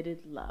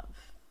uncommitted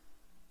love.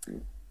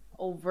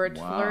 Overt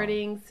Wow.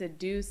 flirting,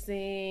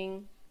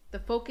 seducing. The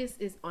focus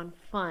is on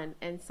fun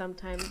and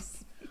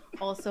sometimes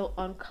also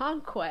on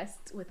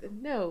conquest with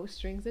no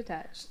strings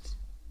attached.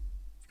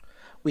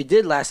 We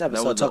did last was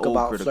episode the talk old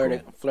about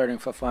critical. flirting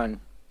for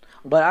fun,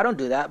 but I don't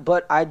do that.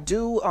 But I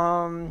do.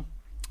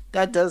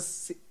 That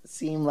does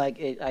seem like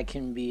I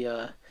can be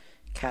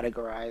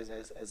categorized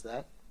as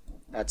that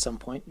at some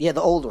point. Yeah,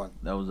 the old one,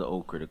 That was the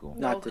old critical.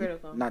 The old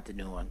critical. not the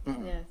new one.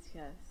 Mm-mm.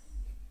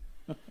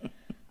 Yes.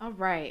 All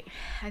right.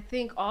 I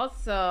think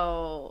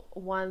also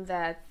one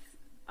that's,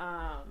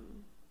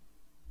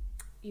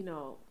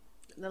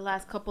 the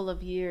last couple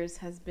of years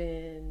has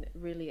been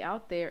really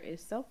out there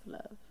is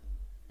self-love.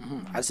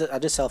 Mm-hmm. I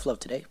did self love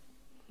today.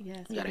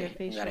 Yes. Got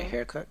a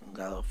haircut,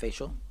 got a little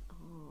facial.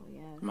 Oh,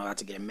 yes. I'm about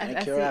to get a I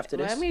manicure see. after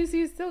this. Well, I mean, so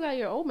you still got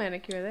your old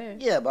manicure there.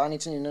 Yeah, but I need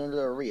to do a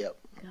little re-up.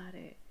 Got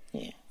it.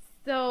 Yeah.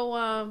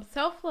 So,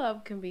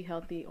 self-love can be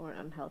healthy or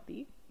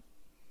unhealthy.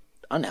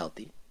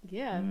 Unhealthy.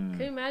 Yeah. Can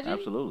you imagine?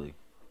 Absolutely.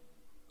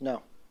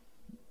 No.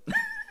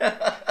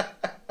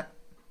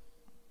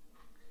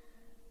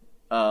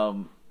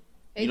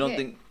 You don't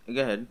think?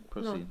 Go ahead.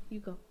 Proceed. No, you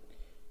go.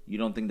 You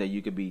don't think that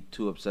you could be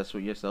too obsessed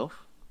with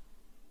yourself?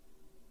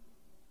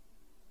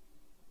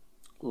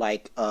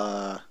 Like,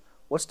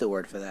 what's the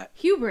word for that?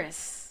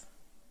 Hubris.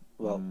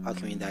 Well, I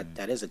mean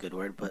that is a good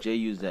word, but Jay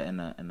used that in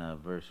a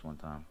verse one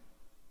time.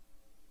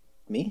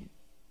 me,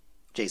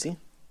 JC.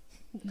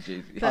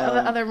 Jay-Z. The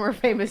other more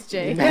famous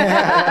Jay.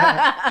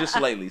 Just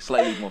slightly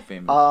more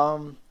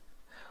famous.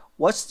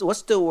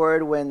 What's the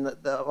word when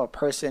a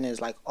person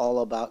is like all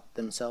about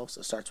themselves?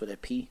 It starts with a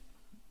P.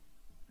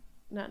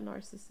 Not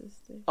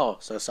narcissistic. Oh,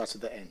 so it starts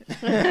with the N.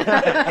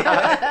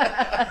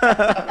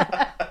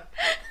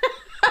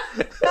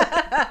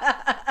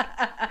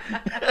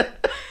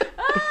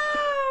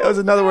 That was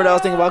another word I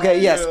was thinking about. Okay,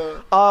 yes.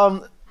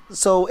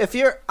 So I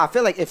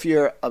feel like if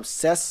you're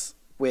obsessed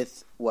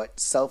with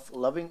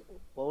self-loving,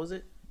 what was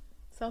it?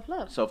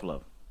 Self-love.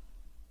 Self-love.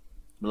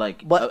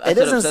 Like, But I it said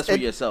doesn't. obsessed with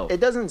yourself. It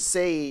doesn't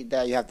say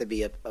that you have to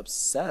be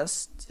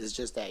obsessed. It's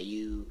just that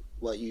you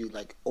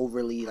like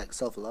overly like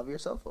self-love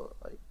yourself, or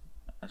like.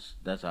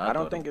 That's how I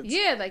don't thought think it. it's.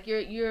 Yeah, like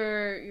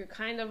you're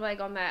kind of like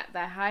on that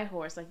high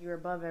horse, like you're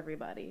above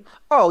everybody.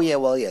 Oh yeah,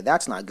 well yeah,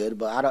 that's not good.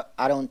 But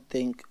I don't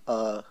think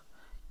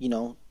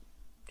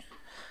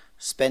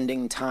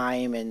spending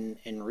time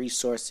and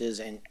resources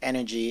and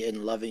energy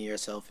in loving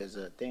yourself is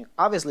a thing.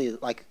 Obviously,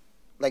 like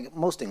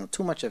most things,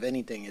 too much of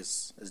anything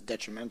is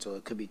detrimental.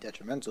 It could be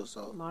detrimental.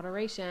 So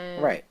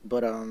Moderation. right,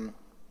 but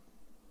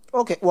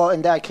okay. Well,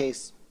 in that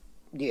case,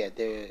 yeah,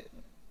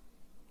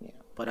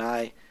 but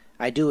I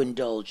do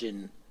indulge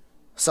in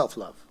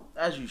self-love.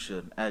 As you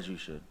should.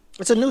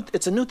 It's a new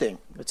thing.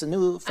 It's a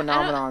new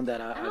phenomenon that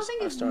I don't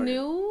think I it's started.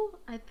 new.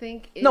 I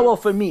think it's... No, well,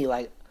 for me,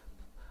 like,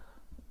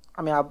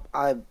 I mean,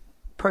 I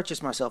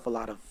purchased myself a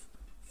lot of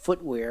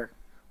footwear,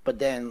 but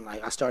then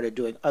like I started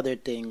doing other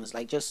things,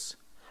 like just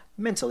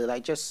mentally,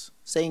 like just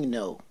saying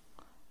no,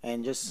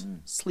 and just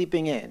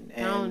sleeping in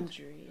and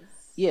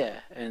boundaries.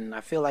 yeah, and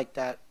I feel like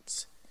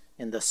that's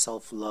in the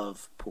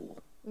self-love pool.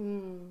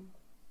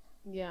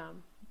 Yeah.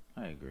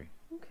 I agree.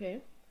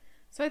 Okay.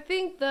 So I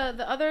think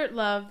the other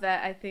love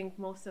that I think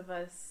most of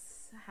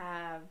us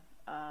have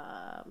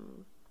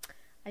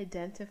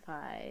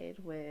identified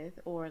with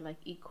or like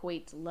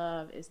equate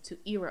love is to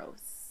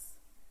eros.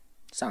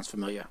 Sounds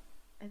familiar.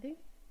 I think.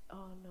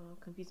 Oh no, I'm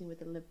confusing with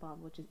the lip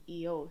balm, which is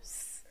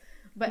eos.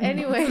 But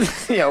anyway,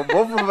 Yeah,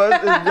 both of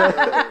us.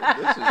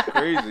 This is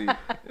crazy.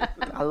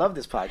 I love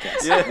this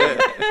podcast. Yeah.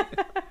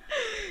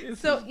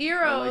 so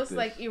eros this.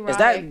 like erotic. Is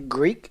that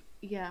Greek?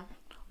 Yeah.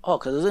 Oh,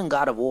 because it's in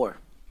God of War.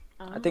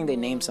 I think they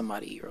named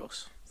somebody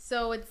Eros.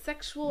 So it's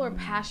sexual or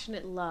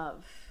passionate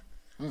love.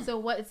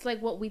 So it's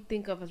like what we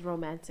think of as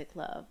romantic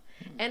love.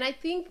 And I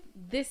think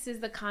this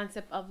is the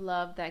concept of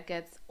love that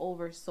gets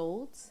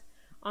oversold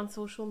on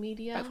social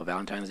media. Like for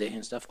Valentine's Day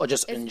and stuff, or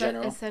just in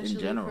general. Essentially, In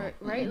general.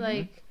 right?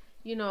 Like,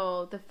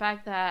 the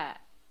fact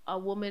that a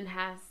woman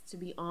has to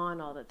be on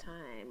all the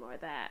time, or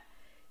that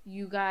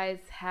you guys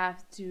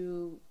have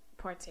to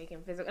partake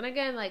in physical. And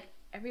again, like,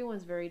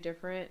 everyone's very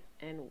different,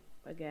 and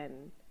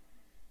again,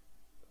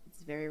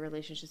 it's very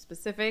relationship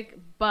specific,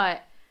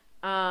 but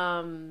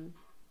right,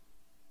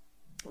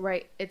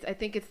 I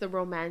think it's the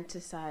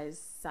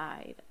romanticized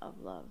side of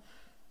love,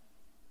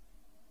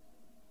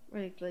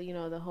 right?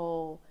 The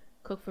whole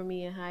cook for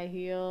me in high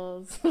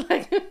heels.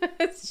 Like,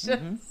 it's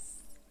just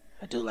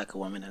I do like a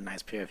woman in a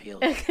nice pair of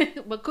heels.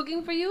 but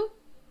cooking for you,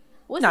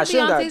 what's Nah, the she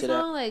don't gotta Beyonce do that.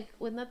 song, like,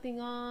 with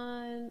nothing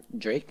on?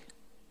 Drake,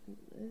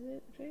 Is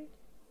it Drake?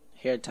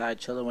 hair tied,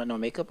 chilling with no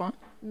makeup on.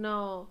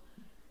 No,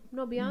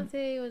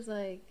 Beyonce was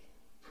like,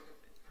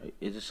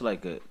 Is this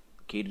like a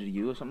cater to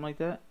you or something like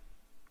that?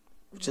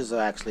 Which is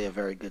actually a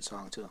very good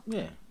song too.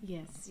 Yeah.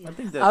 yes. I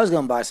think I that. was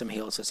gonna buy some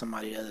heels for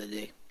somebody the other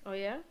day. Oh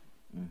yeah.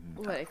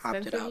 What, opted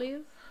expensive out.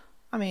 leaves?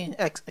 I mean,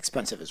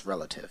 expensive is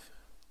relative.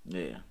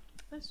 Yeah.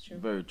 That's true.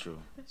 Very true.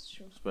 That's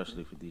true.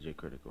 Especially for DJ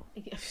Critical.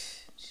 Yeah,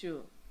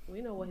 shoot,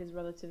 we know what his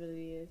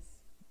relativity is.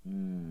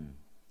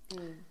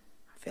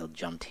 I feel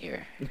jumped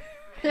here.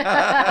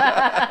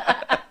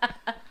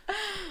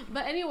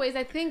 But anyways,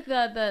 I think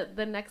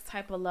the next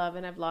type of love,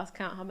 and I've lost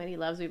count how many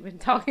loves we've been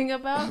talking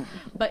about,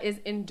 but is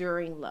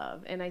enduring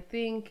love. And I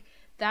think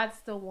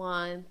that's the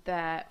one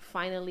that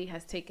finally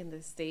has taken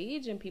the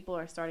stage, and people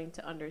are starting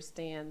to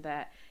understand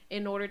that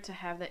in order to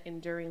have that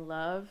enduring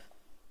love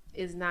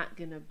is not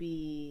going to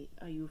be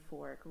a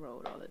euphoric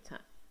road all the time,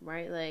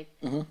 right? Like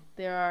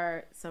there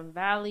are some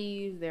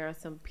valleys, there are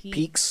some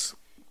peaks.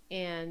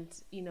 And,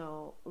 you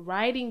know,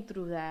 riding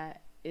through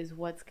that is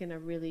what's going to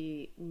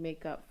really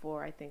make up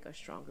for, I think, a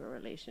stronger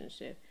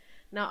relationship.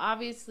 Now,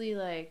 obviously,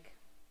 like,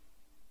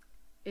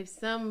 if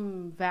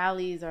some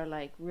valleys are,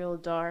 like, real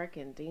dark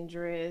and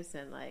dangerous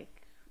and,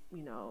 like,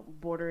 you know,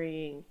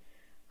 bordering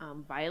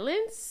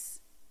violence,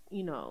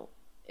 you know,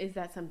 is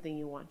that something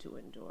you want to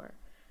endure?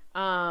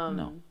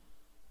 No.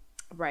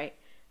 Right.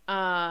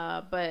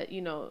 But,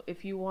 you know,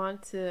 if you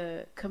want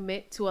to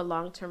commit to a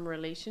long-term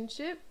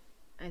relationship,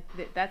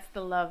 that's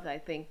the love that I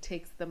think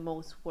takes the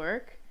most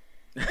work.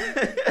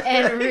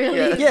 And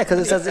really, yeah, because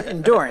it says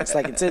endurance,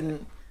 like it's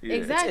in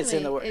exactly it's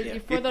in the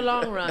word for the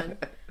long run.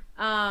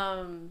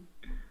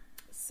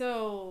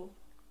 So,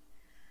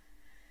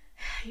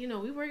 you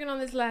know, we're working on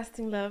this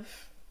lasting love.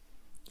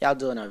 Y'all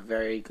doing a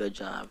very good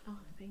job. Oh,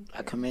 thank you.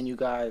 I commend you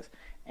guys,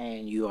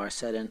 and you are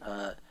setting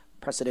a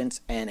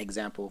precedence and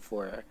example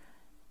for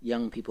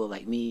young people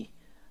like me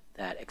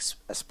that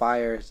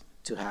aspires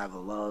to have a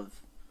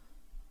love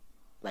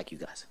like you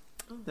guys.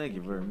 Oh, Thank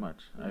you very much.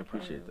 I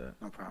appreciate that.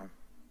 No problem.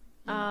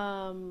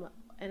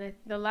 And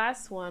the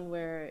last one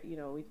where, you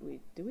know, we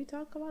did we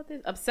talk about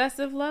this?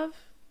 Obsessive love?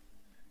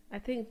 I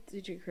think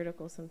you're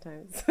critical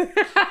sometimes.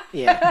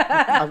 Yeah,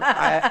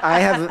 I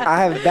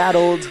have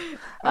battled.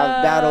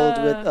 I've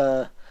battled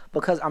with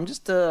because I'm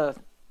just I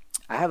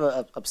have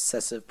a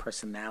obsessive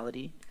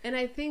personality, and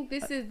I think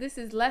this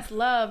is less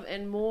love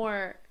and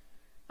more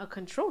a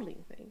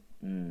controlling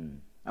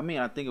thing. I mean,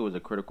 I think it was a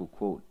critical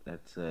quote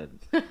that said,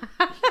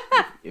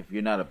 if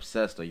you're not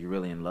obsessed, are you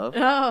really in love?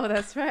 Oh,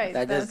 that's right.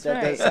 That does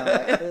sound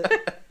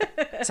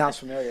like sounds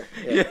familiar.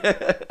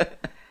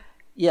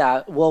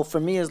 Yeah. Well, for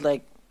me, it's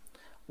like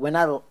when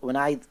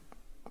I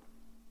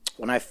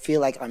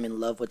feel like I'm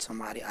in love with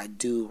somebody, I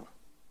do.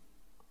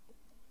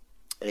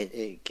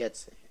 It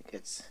gets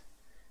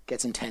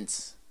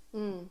intense.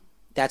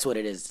 That's what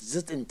it is. It's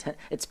just intense.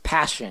 It's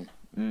passion.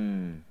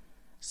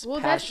 It's well,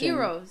 passion. that's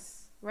eros.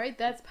 Right,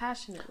 that's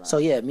passionate love. So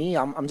yeah, me,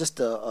 I'm just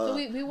a. So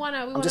we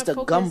wanna I'm just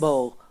focus... a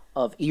gumbo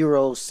of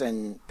eros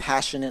and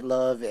passionate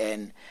love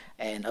and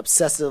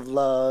obsessive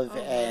love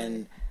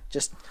and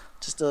just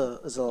a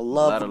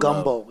love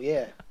gumbo. Love.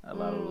 Yeah, A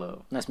lot of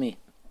love. that's me.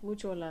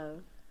 Mucho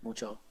love.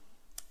 Mucho.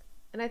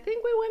 And I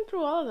think we went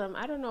through all of them.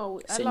 I don't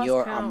know.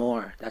 Senor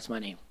Amor. That's my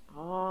name.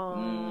 Oh.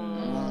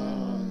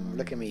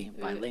 Look at me,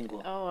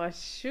 bilingual. Oh,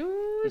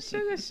 shoot,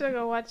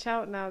 sugar. Watch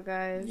out now,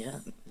 guys. Yeah.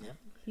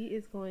 He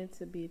is going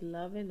to be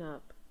loving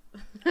up.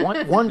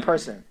 One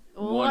person.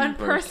 One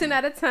person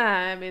at a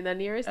time in the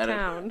nearest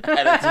town. In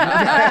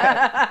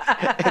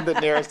the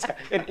nearest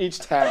in each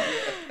town.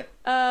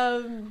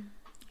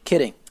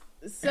 Kidding.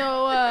 So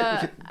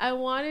I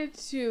wanted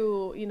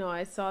to, you know,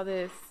 I saw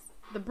the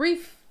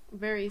brief,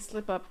 very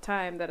slip up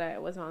time that I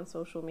was on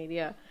social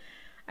media.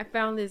 I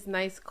found this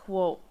nice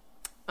quote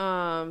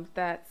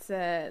that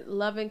said,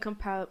 love and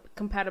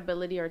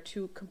compatibility are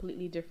two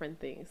completely different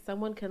things.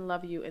 Someone can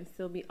love you and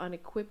still be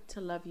unequipped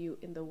to love you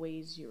in the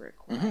ways you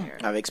require.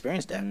 I've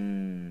experienced that.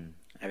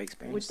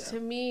 Which to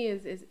me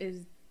is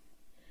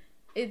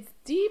it's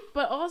deep,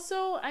 but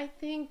also I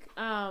think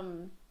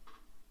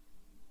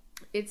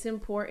it's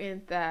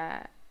important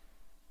that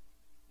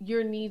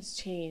your needs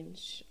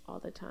change all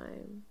the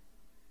time.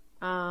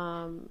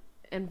 And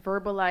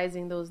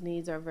verbalizing those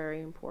needs are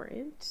very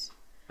important.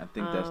 I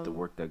think that's the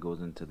work that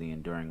goes into the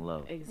enduring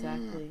love.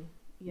 Exactly.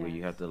 Yes. Where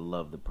you have to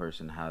love the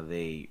person how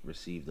they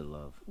receive the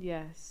love.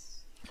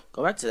 Yes.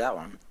 Go back to that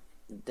one.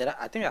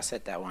 I think I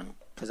said that one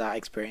because I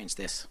experienced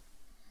this.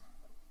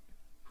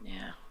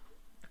 Yeah.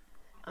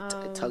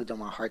 It tugged on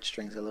my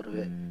heartstrings a little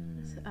bit.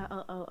 So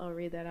I'll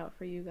read that out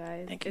for you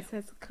guys. Thank you. It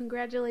says,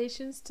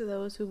 congratulations to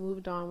those who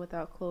moved on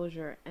without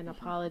closure, an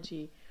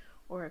apology,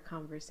 or a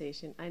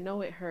conversation. I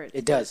know it hurts.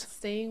 It does.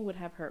 Staying would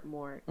have hurt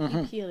more.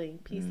 Keep healing.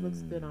 Peace looks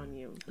good on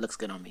you. Looks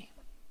good on me.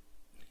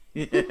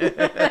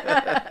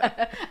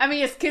 I mean,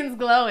 your skin's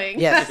glowing.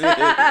 Yes.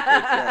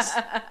 Yes.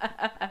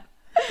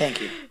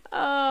 Thank you.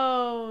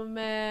 Oh,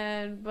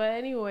 man. But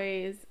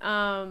anyways,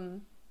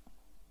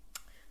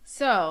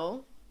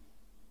 so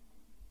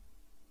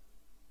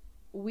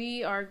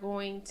we are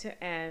going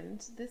to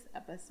end this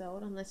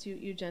episode unless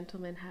you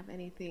gentlemen have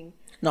anything.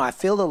 No, I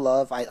feel the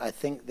love. I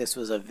think this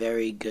was a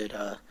very good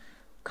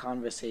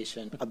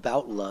conversation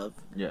about love.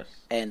 Yes.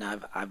 And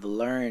I've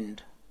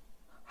learned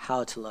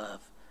how to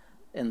love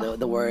in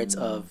the words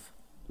of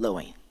Lil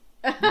Wayne.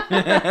 Oh,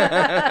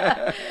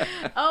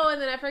 and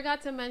then I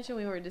forgot to mention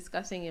we were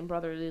discussing in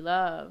Brotherly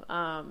Love.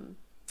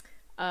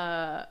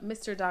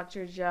 Mr.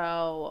 Dr.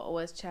 Joe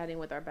was chatting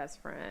with our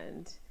best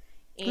friend.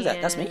 Who's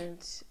that? That's me?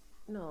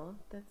 No,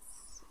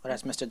 that's... Oh,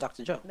 that's Mr.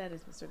 Dr. Joe. That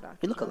is Mr. Dr.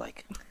 We look Joe.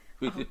 alike.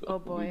 Oh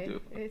boy. We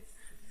do. It's...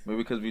 Maybe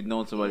because we've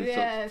known somebody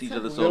each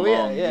other so Yeah,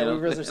 long. yeah, you know?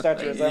 we really start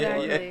to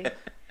resemble. Exactly.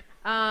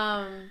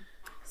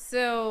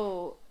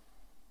 So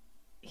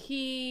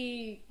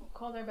he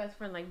called our best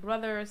friend like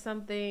brother or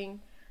something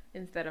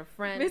instead of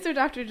friend. Mr.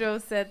 Dr. Joe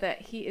said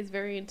that he is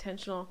very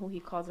intentional who he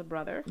calls a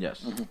brother.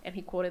 Yes. And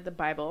he quoted the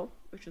Bible,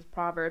 which was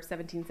Proverbs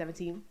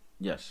 17:17.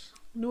 Yes.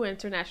 New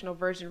International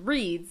Version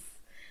reads,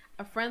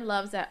 "A friend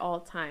loves at all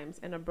times,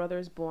 and a brother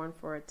is born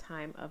for a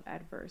time of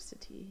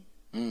adversity."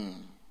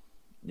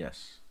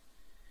 Yes.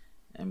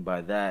 And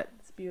by that,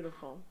 It's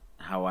beautiful.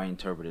 how I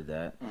interpreted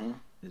that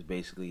is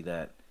basically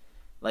that,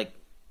 like,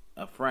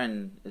 a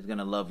friend is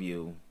gonna love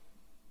you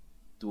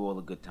through all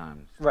the good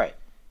times, Right.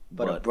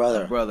 But a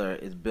brother,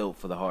 is built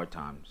for the hard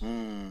times.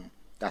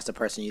 that's the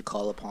person you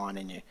call upon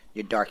in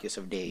your darkest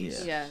of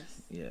days. Yeah.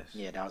 Yes. Yes.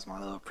 Yeah, that was my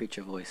little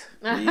preacher voice.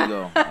 There you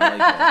go. I like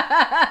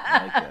that.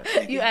 I like that.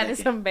 Thank You thank added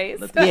some bass.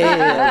 Let the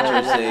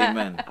church say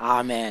amen.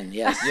 Amen.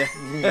 Yes.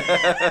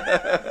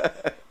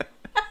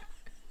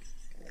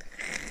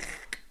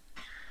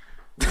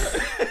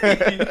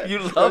 You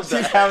love She's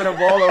that. having a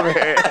ball over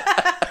here.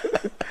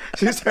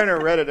 She's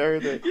turning red and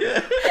everything.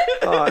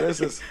 Oh, this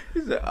is.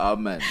 He said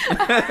amen.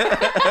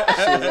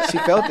 She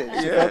felt it.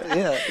 She felt it.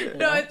 Yeah.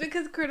 No, it's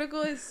because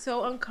Critical is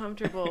so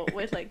uncomfortable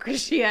with like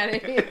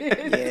Christianity.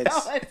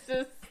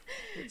 So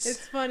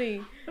it's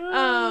funny.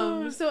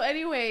 So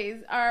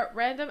anyways, our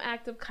random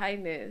act of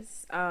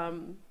kindness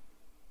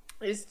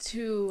is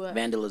to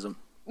Vandalism.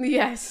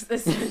 yes,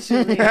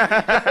 essentially.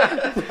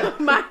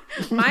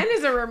 Mine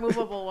is a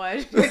removable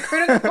one.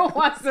 Critical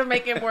wants to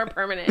make it more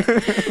permanent.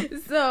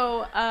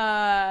 So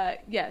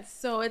yes,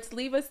 so it's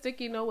leave a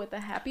sticky note with a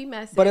happy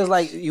message. But it's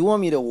like you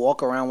want me to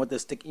walk around with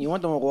this stick. You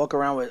want them to walk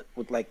around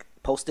with like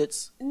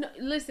Post-its. No,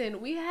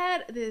 listen, we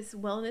had this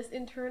wellness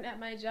intern at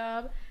my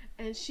job,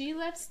 and she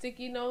left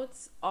sticky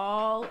notes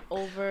all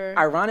over.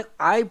 Ironic.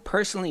 I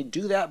personally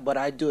do that, but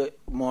I do it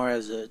more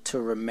as to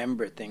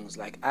remember things.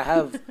 Like I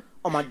have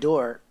on my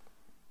door,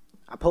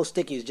 I post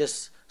stickies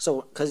just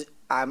so because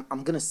I'm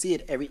gonna see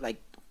it every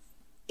like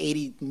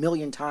 80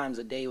 million times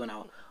a day when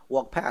I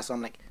walk past. So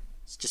I'm like,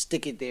 just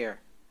stick it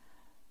there.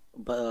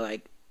 But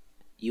like,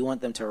 you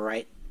want them to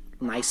write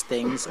nice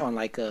things on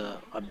like a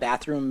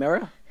bathroom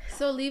mirror.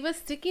 So leave a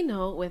sticky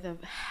note with a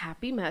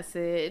happy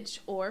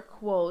message or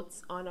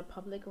quotes on a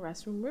public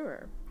restroom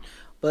mirror.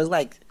 But it's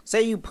like,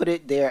 say you put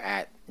it there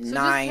at So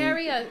 9. just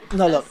carry a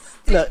Look.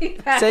 sticky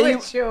pad Say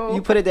with you.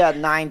 you put it there at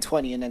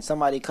 9:20, and then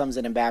somebody comes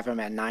in the bathroom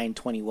at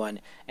 9:21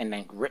 and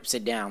then rips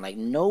it down. Like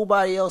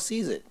nobody else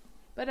sees it.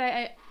 But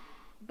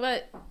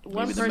but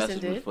one Maybe the person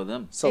message was did. for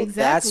them. So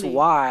that's Exactly.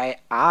 why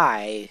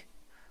I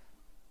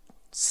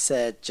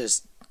said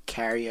just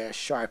carry a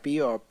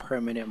Sharpie or a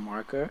permanent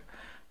marker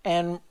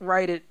and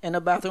write it in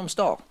a bathroom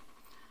stall.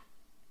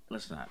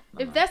 Let's not.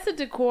 If that's the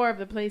decor of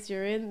the place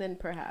you're in, then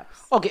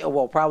perhaps. Okay,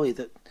 well, probably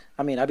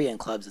I mean, I be in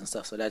clubs and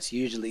stuff, so that's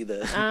usually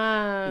the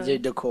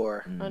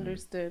decor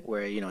Understood.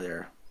 where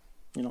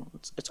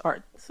it's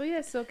art. So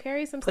yeah, so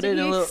carry some Put it in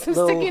a sticky, little-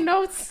 some sticky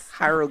notes.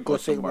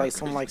 Hieroglyphic, Or like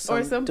some some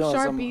Or some doing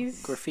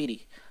Sharpies.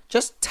 graffiti.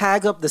 Just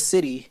tag up the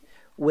city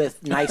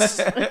with nice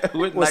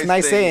with with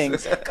nice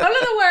sayings. Color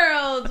the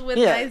world with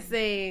Yeah. nice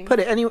sayings. Put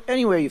it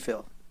anywhere you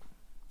feel.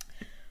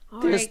 All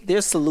There's right.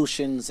 there's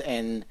solutions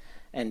and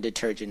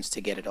detergents to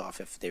get it off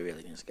if they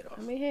really need to get it off.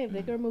 I mean, hey,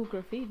 they can remove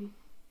graffiti.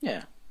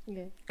 Yeah,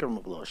 Yeah. can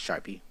remove a little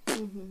Sharpie.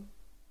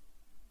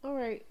 All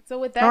right. So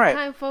with that All right.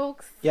 time,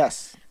 folks,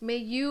 Yes. may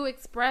you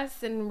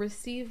express and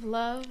receive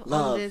love on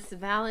Love. this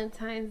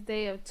Valentine's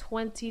Day of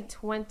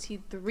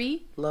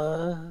 2023.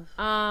 Love.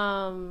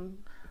 Amen.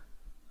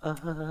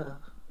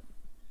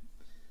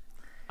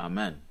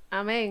 Amen.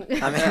 I mean,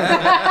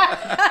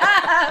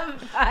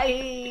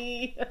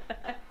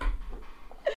 Bye.